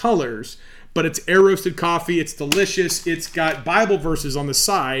different colors, but it's air roasted coffee. It's delicious. It's got Bible verses on the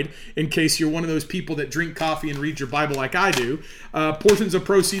side in case you're one of those people that drink coffee and read your Bible like I do. Portions of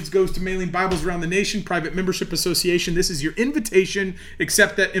proceeds goes to mailing Bibles around the nation, private membership association. This is your invitation.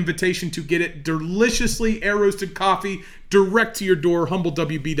 Accept that invitation to get it deliciously air roasted coffee direct to your door.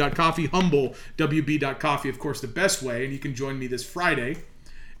 Humblewb.coffee. Humblewb.coffee. Of course, the best way, and you can join me this Friday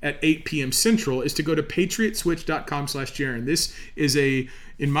at 8 p.m. Central, is to go to patriotswitch.com/Jaron. This is in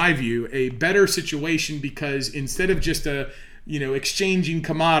my view, a better situation because instead of just exchanging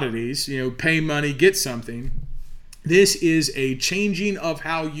commodities, pay money, get something, this is a changing of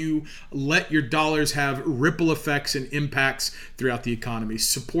how you let your dollars have ripple effects and impacts throughout the economy.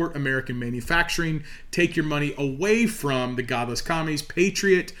 Support American manufacturing. Take your money away from the godless commies.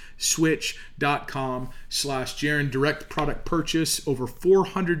 patriotswitch.com/Jaron. Direct product purchase. Over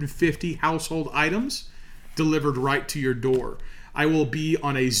 450 household items delivered right to your door. I will be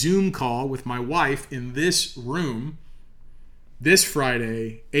on a Zoom call with my wife in this room this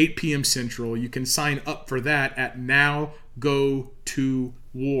Friday, 8 p.m. Central. You can sign up for that at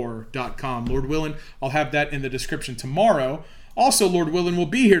nowgotowar.com. Lord willing, I'll have that in the description tomorrow. Also, Lord willing, we'll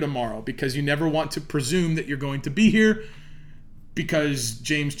be here tomorrow because you never want to presume that you're going to be here, because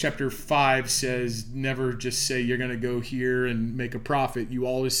James chapter 5 says never just say you're going to go here and make a profit. You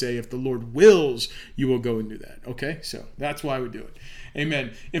always say if the Lord wills, you will go and do that. Okay? So that's why we do it.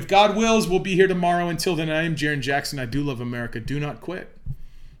 Amen. If God wills, we'll be here tomorrow. Until then, I am Jaron Jackson. I do love America. Do not quit.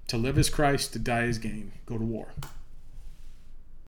 To live is Christ, to die is gain. Go to war.